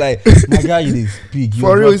write this, like, my guy, they speak.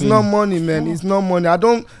 For real, it's not money, man. It's not money.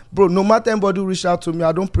 Bro, no matter anybody who reach out to me,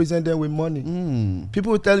 I don't present them with money.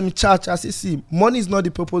 People will tell me, Church, I say, see, money is not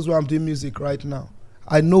the purpose why I'm doing music right now.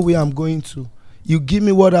 I know where I'm going to. You give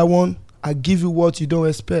me what I want, I give you what you don't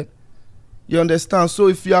expect. You understand? So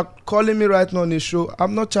if you are calling me right now on a show,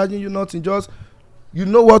 I'm not charging you nothing. Just, you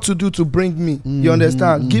know what to do to bring me. You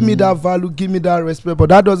understand? Give me that value, give me that respect. But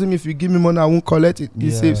that doesn't mean if you give me money, I won't collect it.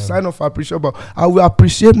 It's a sign of appreciation. But I will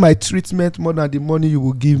appreciate my treatment more than the money you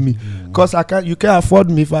will give me. Because you can't afford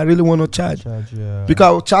me if I really want to charge. Because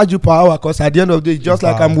I will charge you per hour. Because at the end of the day, it's just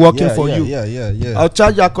like I'm working for you. I'll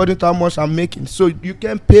charge you according to how much I'm making. So you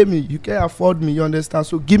can't pay me. You can't afford me. You understand?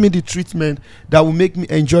 So give me the treatment that will make me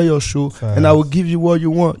enjoy your show. And I will give you what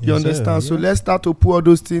you want. You understand? So let's start to put all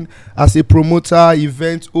those things as a promoter,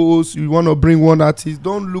 event host. You want to bring one artist,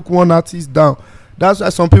 don't look one artist down. That's why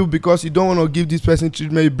some people, because you don't want to give this person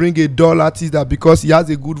treatment, you bring a dull artist that because he has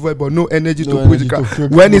a good voice but no energy to put the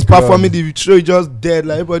crowd. When he's performing the show, he's just dead.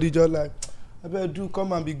 Like everybody just like, I better do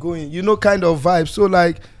come and be going. You know, kind of vibe. So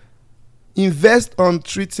like, invest on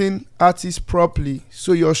treating artists properly,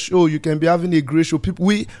 so your show, you can be having a great show.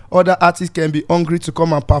 Other artists can be hungry to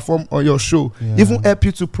come and perform on your show. Even help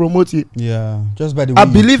you to promote it. Just by the way, I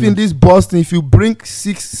believe in this Boston, if you bring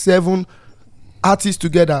 6, 7 artists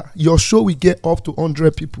together, your show will get up to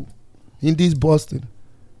 100 people in this Boston.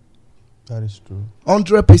 That is true.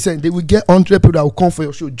 100%. They will get 100 people that will come for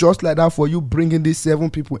your show, just like that for you bringing these 7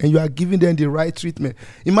 people, and you are giving them the right treatment.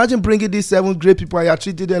 Imagine bringing these 7 great people and you are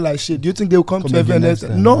treating them like shit. Do you think they will come to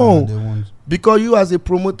event? No. Because you as a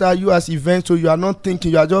promoter, you as event, so you are not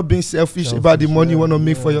thinking, you are just being selfish about the money you want to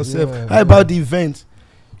make for yourself. How about the event?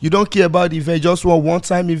 You don't care about the event. Just want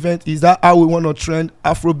one-time event. Is that how we want to trend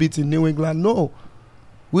Afrobeat in New England? No.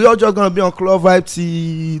 We all just gonna be on Club Vibe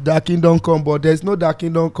till the kingdom come, but there's no the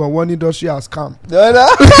kingdom come. 1Industry has come.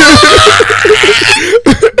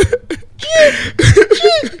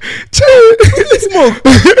 Smoke.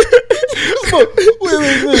 Wait.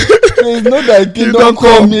 There's no that kingdom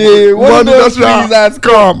come here. 1Industry has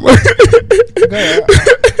come.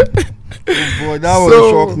 Oh boy, that one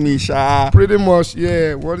shocked me, Sha. Pretty much,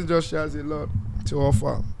 yeah. 1Industry has a lot to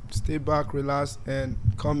offer. Stay back, relax, and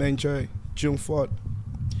come enjoy June 4th.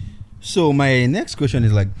 So my next question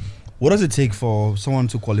is like, what does it take for someone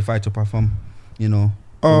to qualify to perform, for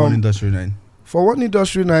 1Industry night? For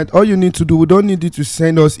 1Industry night, all you need to do, we don't need you to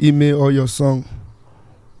send us email or your song.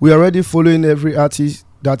 We are already following every artist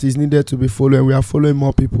that is needed to be followed. We are following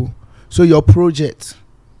more people. So your project,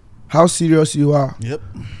 how serious you are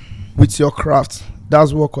with your craft,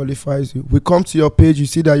 that's what qualifies you. We come to your page, you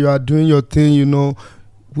see that you are doing your thing,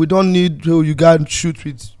 We don't need you got to shoot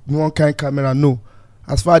with one kind of camera, no.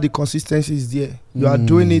 As far as the consistency is there, you are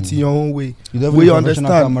doing it in your own way. We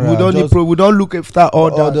understand. We don't look after all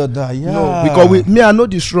that. Yeah. No, because I know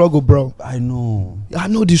the struggle, bro. I know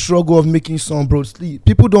the struggle of making song, bro.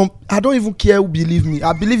 People I don't even care who believe me.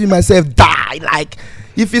 I believe in myself. Die. Like,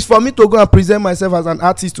 if it's for me to go and present myself as an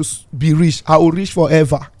artist to be rich, I will reach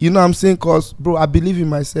forever. You know what I'm saying? Cause, bro, I believe in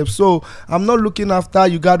myself. So I'm not looking after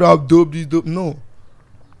you got to have dope, this dope. No.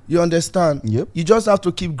 You understand? Yep. You just have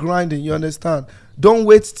to keep grinding. You understand? Don't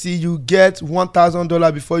wait till you get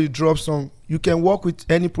 $1,000 before you drop song. You can work with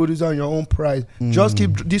any producer on your own price. Just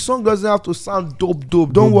keep. The song doesn't have to sound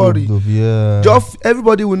dope. Don't worry. Yeah. Just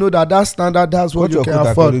everybody will know that standard. That's what you can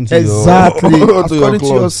afford. Exactly. According to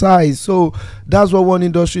your size. So that's what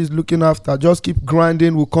 1Industry is looking after. Just keep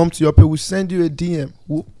grinding. We'll come to your page. We'll send you a DM.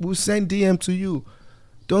 We'll send DM to you.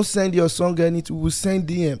 Don't send your song anything. We'll send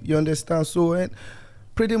DM. You understand? So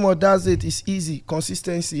pretty much that's it. It's easy.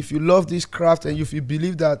 Consistency. If you love this craft and if you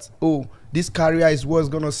believe that, this career is what's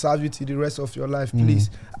going to serve you till the rest of your life, please.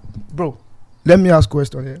 Bro, let me ask a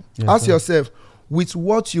question here. Yes, ask yourself, with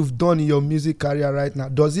what you've done in your music career right now,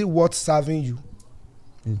 does it worth serving you?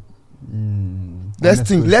 Let's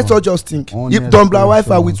think. Let's all just think. If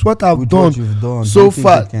Donblaqwifi, with what I've done so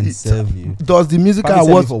far, serve you. Does the music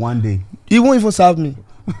worth for one day? It won't even serve me.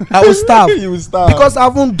 I will starve. You will starve because I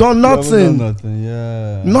haven't done nothing.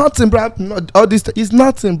 Nothing, bro. All this is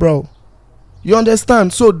nothing, bro. You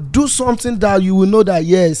understand? So do something that you will know that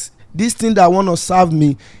yes, this thing that want to serve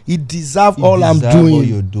me, it deserve all I'm doing. What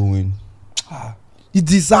you're doing. It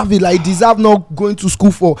deserve it. Like it deserve not going to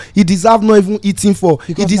school for. It deserve not even eating for.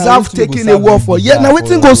 Because it deserve taking a walk for. Yeah, now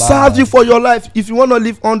everything go serve you for your life. If you want to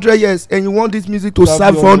live 100 years and you want this music to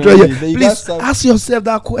serve for 100 years, please ask yourself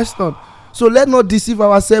that question. So let's not deceive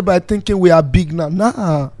ourselves by thinking we are big now.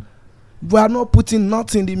 Nah, we are not putting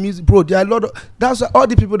nothing in the music, bro. There are a lot of. That's why all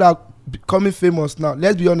the people that are becoming famous now.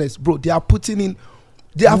 Let's be honest, bro. They are putting in.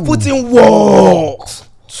 They are putting works.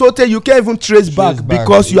 So you can't even trace back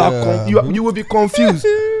because you will be confused.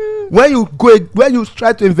 When you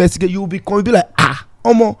try to investigate, you will be confused. Be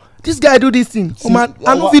like, this guy do this thing. Man,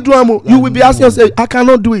 I know if do. You will be asking yourself, I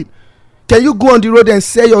cannot do it. Can you go on the road and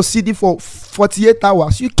sell your CD for 48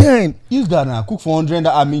 hours? You can. Use that now. Cook for 100.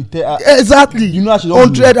 Exactly. You know,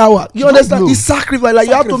 100 hours. You understand? It's sacrifice. Like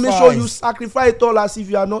you have to make sure you sacrifice it all as if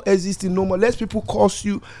you are not existing no more. Let people curse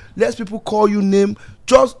you. Let people call you name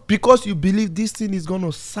just because you believe this thing is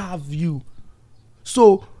gonna serve you.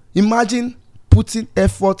 So imagine putting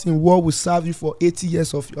effort in what will serve you for 80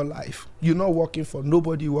 years of your life. You're not working for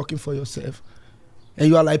nobody. You're working for yourself. And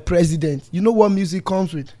you are like president. You know what music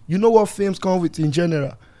comes with. You know what fame comes with in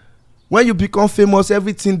general. When you become famous,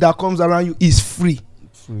 everything that comes around you is free.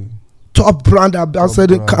 Top brand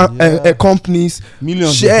ambassador companies.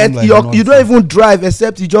 Millions. Shared, you don't even drive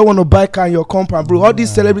except you just want to buy car in your compound, bro. All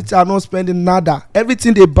these celebrities are not spending nada.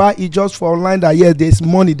 Everything they buy is just for online that there's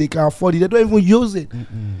money, they can afford it. They don't even use it.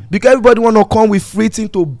 Because everybody want to come with free thing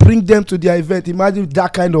to bring them to their event. Imagine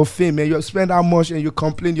that kind of fame and you spend how much and you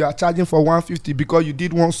complain you are charging for 150 because you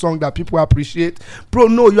did one song that people appreciate. Bro,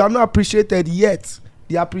 no, you are not appreciated yet.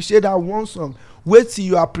 They appreciate that one song. Wait till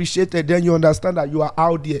you appreciate it, then you understand that you are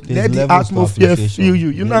out there. Let the atmosphere feel you.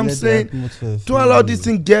 You know what I'm saying? Don't allow this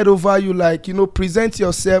thing get over you. Like, present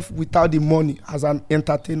yourself without the money as an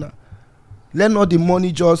entertainer. Let not the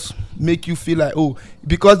money just make you feel like,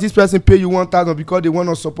 because this person pay you 1,000 because they want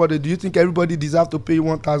to support it. Do you think everybody deserve to pay you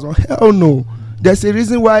 1,000? Hell no. There's a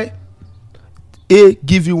reason why A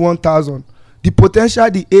give you 1,000. The potential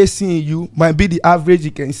the A see in you might be the average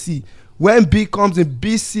you can see. When B comes in,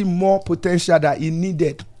 B see more potential that he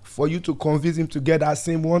needed for you to convince him to get that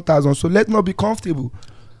same 1,000. So let's not be comfortable.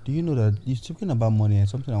 Do you know that you're speaking about money and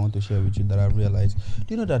something I want to share with you that I realized? Do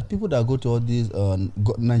you know that people that go to all these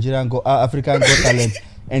Nigerian, African Got Talent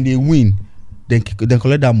and they win, they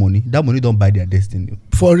collect that money don't buy their destiny.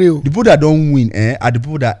 For real. The people that don't win are the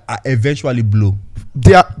people that eventually blow.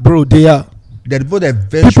 They are. The people that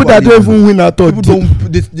eventually people that don't even win at all. People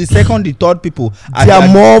don't. The second, the third people they are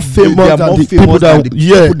more famous than the people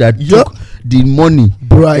that took the money.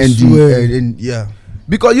 Bro, I swear. And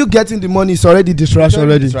because you getting the money is already distraction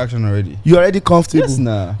already. You're already comfortable. Yes,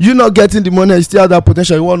 nah. You not getting the money, you still have that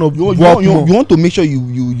potential. You want to you want to make sure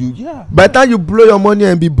you By the time you blow your money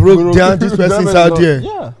and be broke down, this person's out there.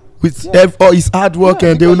 Yeah. With all his hard work,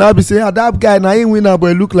 and they will now be saying, that guy now ain't winner, but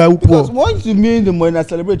he look like because Upo. once you mean the money,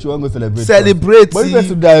 celebrate, you want to celebrate. Celebrate. But if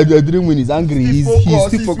that didn't win, he's angry. He's still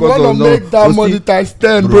focused on make that money times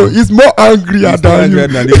 10, bro. He's more angry than you.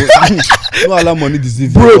 No allow money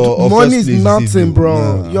deceive you. Bro, money is nothing,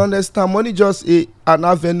 bro. You understand? Money just an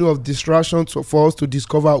avenue of distraction for us to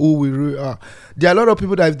discover who we really are. There are a lot of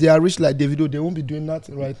people that if they are rich like Davido, they won't be doing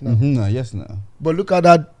nothing right now. Yes. But look at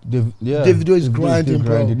that. Davido is grinding,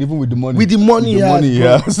 bro. Even with the money. With the money he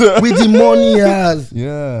has. With the money he has.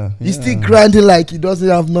 Yeah. He's still grinding like he doesn't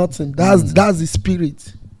have nothing. That's the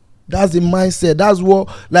spirit. That's the mindset. That's what,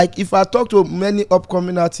 like, if I talk to many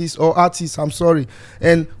upcoming artists or artists, I'm sorry,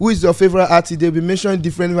 and who is your favorite artist, they'll be mentioning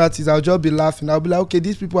different artists. I'll just be laughing. I'll be like, okay,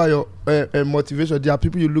 these people are your motivation. They are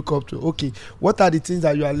people you look up to. Okay, what are the things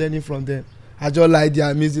that you are learning from them? I just like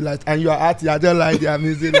their music lifestyle. And you are artist, I just like their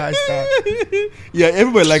music lifestyle. Yeah,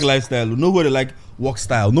 everybody like lifestyle. Nobody like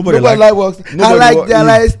Workstyle. Nobody like Workstyle. I like their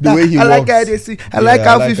lifestyle. I like how they see. I like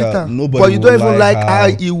how 50 times. But you don't even like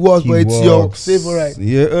how he works, but it's your favorite.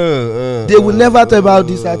 Yeah. They will never talk about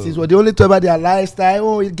this artist. But they only talk about their lifestyle.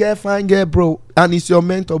 Oh, it get fine, bro. And it's your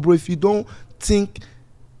mentor, bro. If you don't think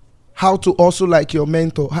how to also like your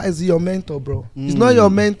mentor, how is he your mentor, bro? It's not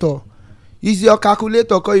your mentor. It's your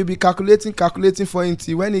calculator, because you be calculating for him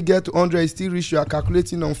till when he get to 100, he still reach, you are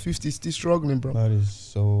calculating on 50, still struggling, bro. That is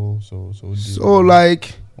so deep. So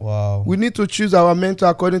like, wow. We need to choose our mentor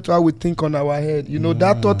according to how we think on our head. You know,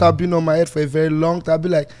 that thought have been on my head for a very long time. I'll be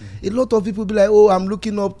like, a lot of people be like, oh, I'm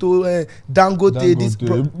looking up to Dangote.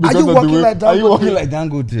 Are you walking like Dangote? Are you walking like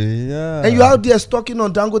Dangote? Yeah. And you out there stalking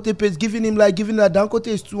on Dangote page, giving him that Dangote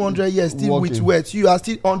is 200 years still walking. With wet. You are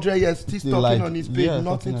still 100 years still stalking on his page,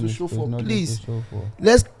 nothing to show for. Please,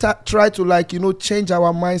 let's try to change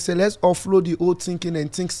our mindset. Let's offload the old thinking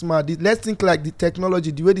and think smart. Let's think like the technology,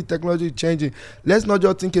 the way the technology is changing. Let's not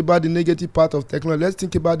just think about the negative part of technology. Let's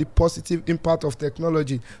think about the positive impact of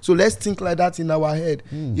technology. So let's think like that in our head.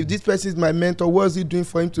 If this person is my mentor, what is he doing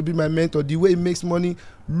for him to be my mentor? The way he makes money,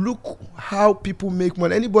 look how people make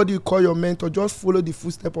money. Anybody you call your mentor, just follow the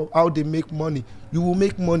footsteps of how they make money. You will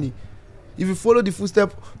make money. If you follow the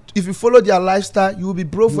footsteps, if you follow their lifestyle, you will be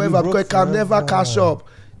broke forever because you can never cash up.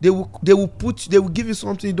 They will give you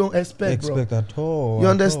something you don't expect bro. At all. You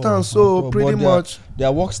understand? So pretty much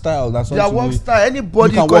their work style. That's their work style.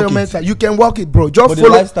 Anybody you call your mentor, you can walk it, bro. Just but follow.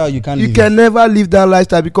 The lifestyle you can't. You can never live that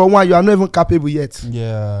lifestyle because one, you are not even capable yet.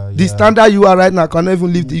 Yeah. The standard you are right now cannot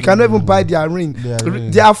even live. You cannot even buy their ring.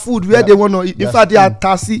 Their food where they want to eat. In fact, they are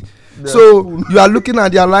taxi. So you are looking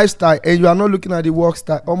at their lifestyle and you are not looking at the work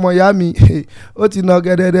style. Oh Miami,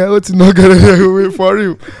 for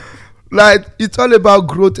real. Like, it's all about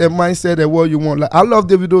growth and mindset and what you want. Like, I love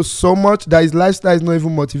Davido so much that his lifestyle is not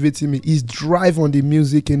even motivating me. His drive on the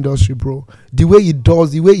music industry, bro. The way he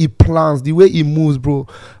does, the way he plans, the way he moves, bro.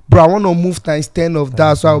 Bro, I want to move times 10 of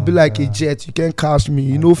that, so I'll be like a jet. You can't catch me.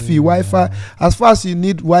 You know, fee Wi-Fi. As far as you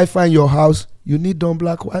need Wi-Fi in your house, you need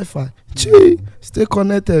Donblaqwifi. Stay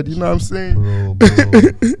connected. You know what I'm saying?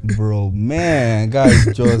 Bro, man, guys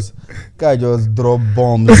just drop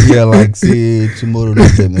bombs here like say tomorrow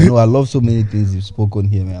nothing. You know, I love so many things you've spoken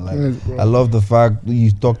here, man. Like, yes, I love the fact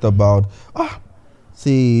you talked about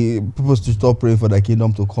people to stop praying for the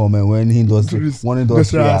kingdom to come, and when one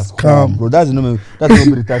industry has come, bro. That's the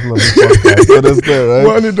title of this podcast. You understand, right?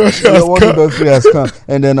 One industry has come,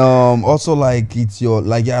 and then also like it's your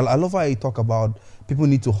I love how you talk about people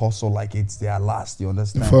need to hustle like it's their last. You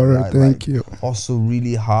understand? Right? Thank you. Hustle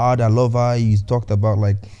really hard. I love how you talked about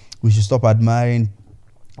like we should stop admiring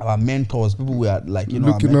our mentors, people we are like,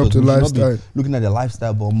 looking up to lifestyle, looking at their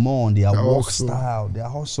lifestyle, but more on their work style, their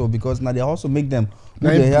hustle, because now they also make them who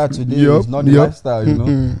they are today. It's not the lifestyle, you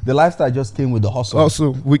know. The lifestyle just came with the hustle.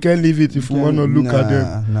 Also, we can't leave it if we want to look at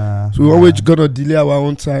them. So we're always gonna delay our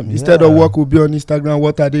own time. Instead of work, we'll be on Instagram.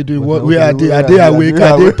 What are they doing? Where are they? Are they awake?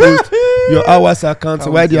 Are they post? Your hours are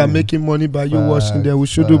counting. Why they are making money by you watching them? We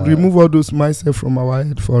should remove all those mindset from our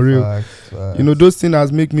head for real. You know, those things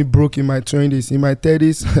has make me broke in my 20s. In my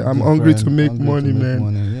 30s, I'm hungry to make money,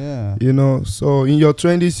 man. You know, so in your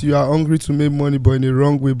 20s, you are hungry to make money, but in the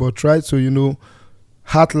wrong way. But try to, you know,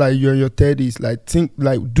 act like you're in your 30s. Like, think,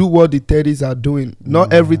 like, do what the 30s are doing.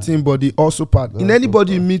 Not everything, but the also part. In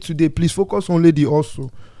anybody you meet today, please focus only the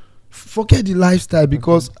also. Forget the lifestyle,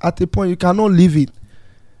 because at a point, you cannot live it.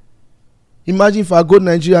 Imagine if I go to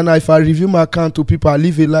Nigeria now, if I review my account to people, I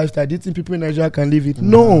live a lifestyle. Do you think people in Nigeria can live it?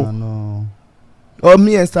 No. Or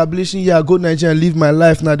me establishing, I go to Nigeria and live my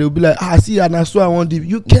life now, they'll be like, see, and I saw I want to.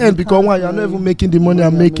 You can't, because why? You're not even making the money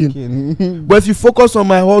I'm making. But if you focus on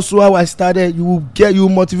my hustle, how I started, you will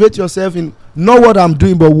motivate yourself in not what I'm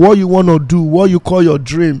doing, but what you want to do, what you call your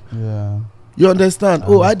dream. Yeah. You understand?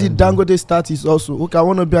 I did Dangote start is also. Okay, I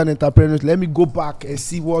want to be an entrepreneur. Let me go back and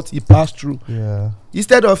see what he passed through. Yeah.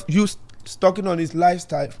 Instead of you talking on his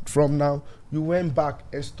lifestyle from now, you went back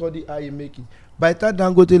and studied how you make it. By the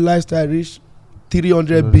time Dangote lifestyle reached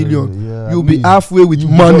 300 billion, you'll be halfway with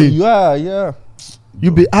money.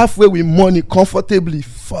 You'll be halfway with money comfortably.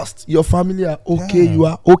 First, your family are okay. You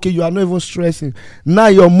are okay. You are not even stressing. Now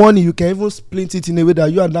your money, you can even split it in a way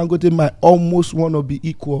that you and Dangote might almost want to be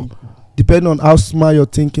equal, depending on how smart you're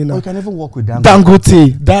thinking. You can even work with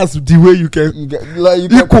Dangote. That's the way you can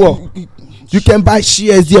equal. You can buy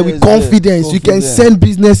shares there with confidence. You can send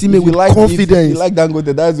business email with confidence. If you like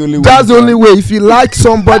Dangote, that's the only way. That's the only way. If you like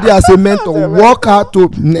somebody as a mentor, work hard to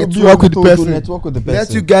network with the person.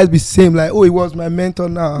 Let you guys be same. Like, he was my mentor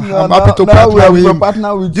now. I'm happy to partner with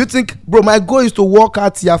him. Do you think, bro, my goal is to work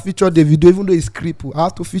hard to feature the video, even though it's crippled. I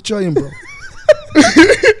have to feature him, bro.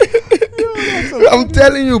 I'm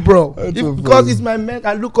telling you, bro. Because it's my man.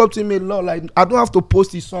 I look up to him a lot. Like, I don't have to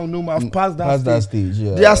post his song no more. I've passed that stage.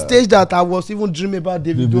 There are stage that I was even dreaming about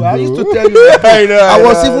Davido. I used to tell you that I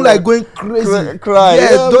was even like going crazy. Cry.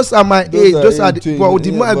 Yeah, those are my age. Those are the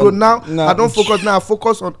more I go now, I don't focus now. I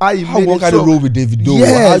focus on how he made it. What kind of role with Davido?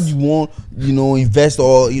 Yes. How you want, invest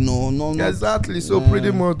or no. Exactly. So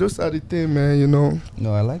pretty much those are the things, man.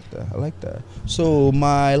 No, I like that. So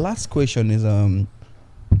my last question is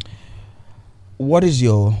what is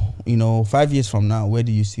your 5 years from now, where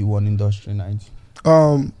do you see 1Industry night?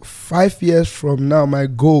 5 years from now, my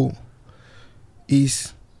goal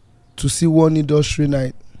is to see 1Industry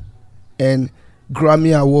night and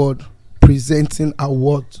Grammy Award presenting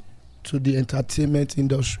award to the entertainment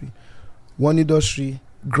industry. 1Industry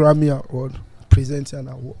Grammy Award presenting an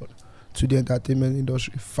award to the entertainment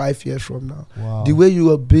industry 5 years from now. Wow. The way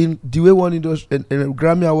 1Industry and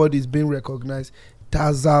Grammy Award is being recognized,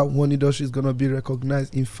 that's how 1Industry is gonna be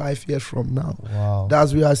recognized in 5 years from now. Wow.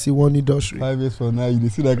 That's where I see 1Industry. 5 years from now, you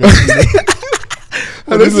see that guy.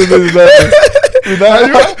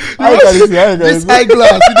 This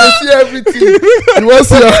eyeglass, you don't see everything. And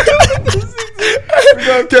what's your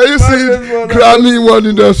can you see Grammy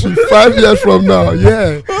 1Industry 5 years from now?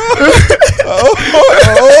 Yeah. Oh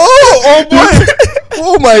boy.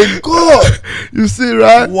 Oh my God! You see,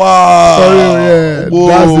 right? Wow! Sorry,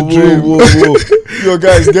 that's the dream. Whoa. Yo,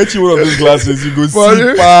 guys, get you one of those glasses. You go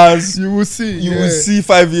see past. You will see. You will see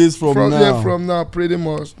 5 years from now. 5 years from now, pretty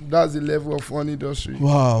much. That's the level of 1Industry.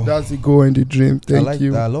 Wow! That's the goal and the dream. Thank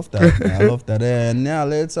you. I love that. I love that. And now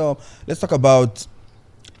let's talk about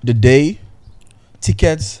the day,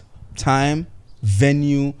 tickets, time,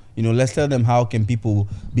 venue. Let's tell them how can people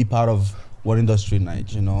be part of 1Industry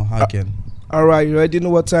night. How can. All right, you already know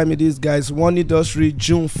what time it is, guys. 1Industry,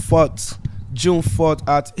 June 4th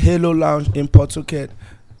at Halo Lounge in Pawtucket.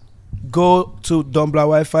 Go to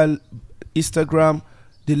Donblaqwifi Instagram.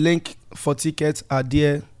 The link for tickets are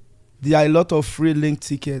there. There are a lot of free link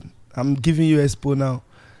tickets. I'm giving you expo now.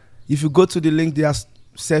 If you go to the link, there's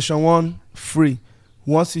session 1 free.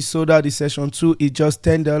 Once you sold out the session 2, it's just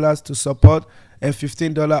 $10 to support and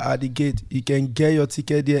 $15 at the gate. You can get your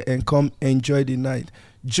ticket there and come enjoy the night.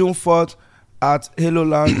 June 4th. At Halo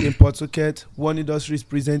Lounge in Pawtucket, 1Industry is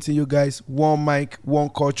presenting you guys one mic, one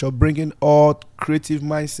culture, bringing all creative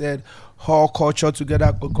mindset, all culture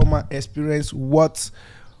together to come and experience what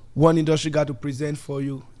 1Industry got to present for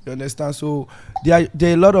you. You understand? So there are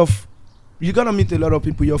a lot of, you're going to meet a lot of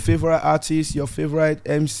people, your favorite artists, your favorite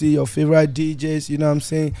MC, your favorite DJs, you know what I'm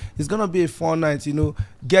saying? It's going to be a fun night,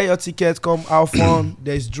 Get your tickets, come have fun.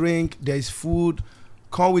 There's drink, there's food.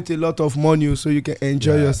 Come with a lot of money so you can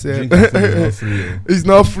enjoy yourself. It's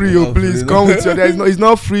not free, please. Come with your. It's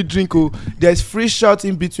not free drink. There's free shots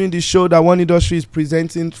in between the show that 1Industry is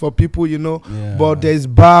presenting for people, Yeah. But there's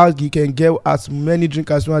bar. You can get as many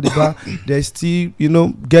drinks as you want at the bar. There's still,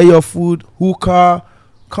 get your food, hookah.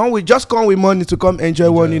 Come with money to come enjoy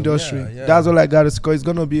 1Industry. Yeah. That's all I got to say. It's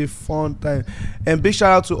gonna be a fun time. And big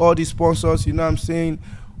shout out to all the sponsors. You know what I'm saying?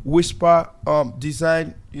 Whisper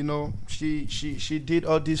Design, You know, she did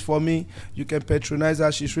all this for me. You can patronize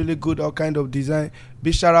her. She's really good all kind of design.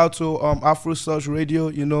 Big shout out to Afro Source Radio,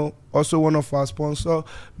 you know, also one of our sponsors.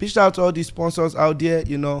 Big shout out to all the sponsors out there,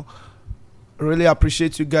 you know. Really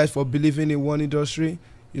appreciate you guys for believing in 1Industry.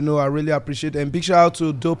 You know, I really appreciate it. And big shout out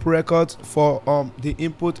to Dope Records for the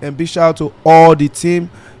input, and big shout out to all the team,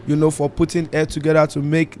 you know, for putting it together to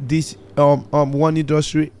make this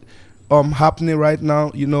 1Industry happening right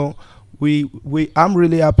now. You know, I'm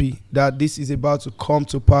really happy that this is about to come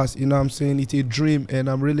to pass. You know what I'm saying? It's a dream, and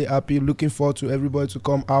I'm really happy, looking forward to everybody to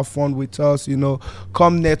come have fun with us, you know,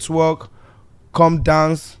 come network, come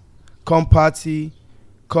dance, come party,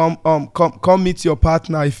 come meet your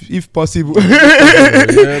partner if possible.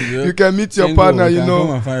 You can meet your partner, you know.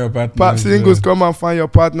 Come and find your partner. Singles, come and find your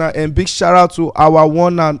partner. And big shout out to our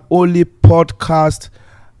one and only podcast,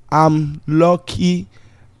 I'm Lucky,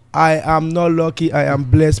 I am not lucky, I am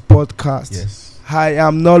blessed podcast. Yes. I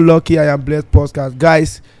am not lucky, I am blessed podcast.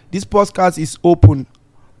 Guys, this podcast is open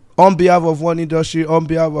on behalf of 1Industry, on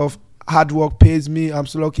behalf of Hard Work Pays Me, I'm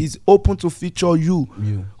so lucky. It's open to feature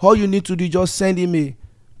you. All you need to do, just send email.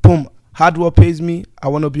 Boom. Hard Work Pays Me, I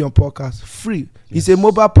want to be on podcast. Free. Yes. It's a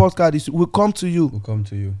mobile podcast. It will come to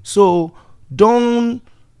you. So don't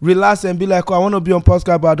relax and be like, oh, I want to be on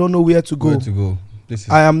podcast, but I don't know where to go.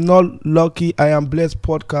 I am not lucky, I am blessed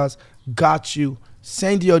podcast. Got you.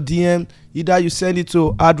 Send your DM. Either you send it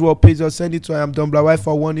to Hardwork Page or send it to I am Donblaqwifi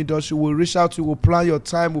for 1Industry. We'll reach out to you. We'll plan your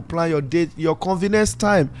time. We'll plan your date, your convenience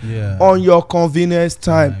time. On your convenience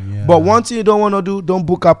time. But one thing you don't want to do, don't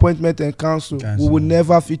book appointment and cancel. We will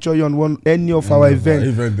never feature you on any of our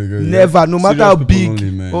events. Never. No matter how big.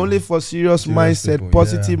 Only for serious mindset, people,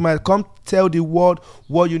 positive mind. Come tell the world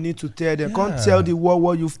what you need to tell them. Come tell the world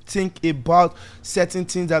what you think about certain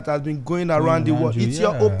things that have been going around the world. It's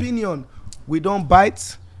your opinion. We don't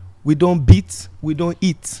bite, we don't beat, we don't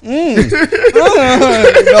eat. We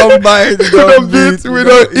don't bite, we don't beat, we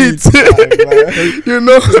don't eat. You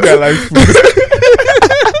know? Like food.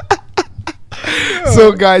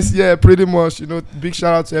 So guys, yeah, pretty much, you know, big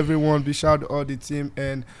shout out to everyone, big shout out to all the team,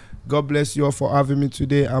 and God bless you all for having me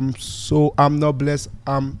today. I'm not blessed,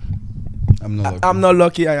 I'm not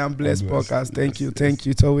lucky, I am blessed podcast. Thank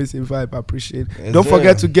you. It's always a vibe. I appreciate it. Yes, don't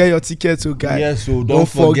forget to get your ticket too, guys. Yes, so don't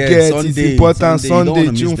forget. Sunday, it's important.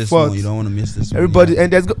 Sunday, June 4th. You don't want to miss this one. Everybody,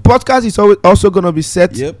 and there's podcast is also going to be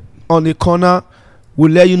set on the corner.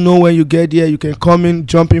 We'll let you know when you get there. You can come in,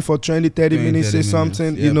 jump in for 30 minutes, say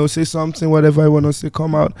something, you know, say something, whatever you want to say,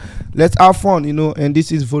 come out. Let's have fun, you know, and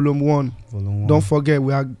this is volume 1. Don't forget,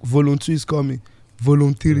 we are volume 2 is coming.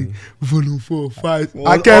 Volume 3, volume 4, 5.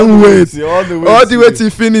 I can't wait. All the way to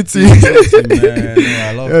infinity.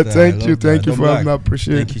 I love that. Thank you for having me. I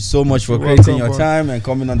appreciate it. Thank you so much for creating your time and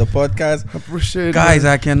coming on the podcast. I appreciate it. Guys,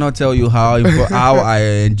 I cannot tell you how I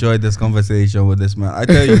enjoyed this conversation with this man. I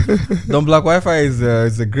tell you, Donblaqwifi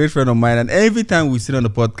is a great friend of mine, and every time we sit on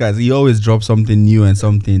the podcast, he always drops something new and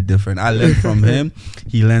something different. I learn from him.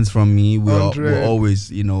 He learns from me. We're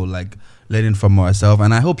always, you know, like, learning from ourselves,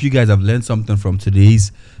 and I hope you guys have learned something from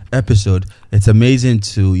today's episode. It's amazing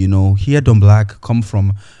to, you know, hear Donblaq come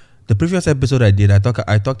from the previous episode I did. I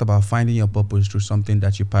talked about finding your purpose through something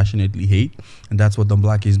that you passionately hate, and that's what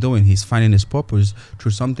Donblaq is doing. He's finding his purpose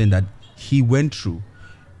through something that he went through.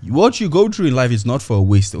 What you go through in life is not for a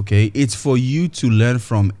waste, okay? It's for you to learn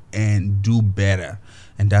from and do better.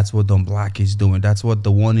 And that's what Donblaq is doing. That's what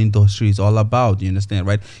the 1Industry is all about. You understand,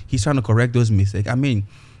 right? He's trying to correct those mistakes. I mean,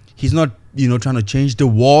 he's not, you know, trying to change the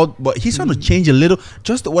world, but he's trying to change a little,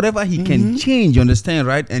 just whatever he can change, you understand,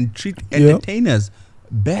 right? And treat entertainers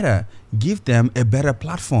better, give them a better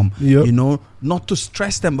platform, you know, not to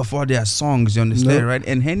stress them before their songs, you understand, right?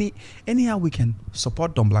 And anyhow we can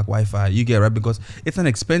support Donblaqwifi, you get, right? Because it's an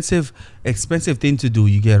expensive thing to do,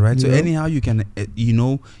 you get, right? So anyhow you can, you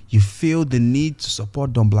know, you feel the need to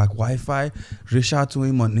support Donblaqwifi, reach out to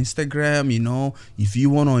him on Instagram, you know, if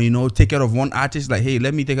you want to, you know, take care of one artist, like, hey,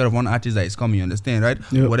 let me take care of one artist that is coming, you understand, right?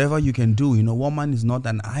 Whatever you can do, you know, one man is not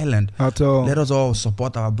an island at all. Let us all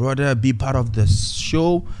support our brother, be part of the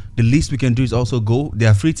show. The least we can do is also go.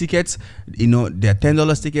 There are free tickets, you know, there are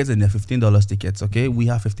 $10 tickets and there are $15 tickets, okay? We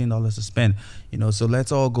have $15 to spend, you know, so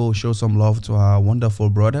let's all go show some love to our wonderful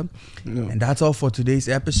brother. And that's all for today's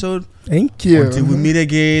episode. Thank you. Until we meet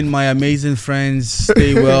again, my amazing friends,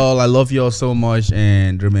 stay well. I love you all so much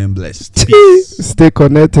and remain blessed. Peace. Stay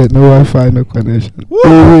connected. No Wi-Fi, no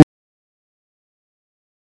connection.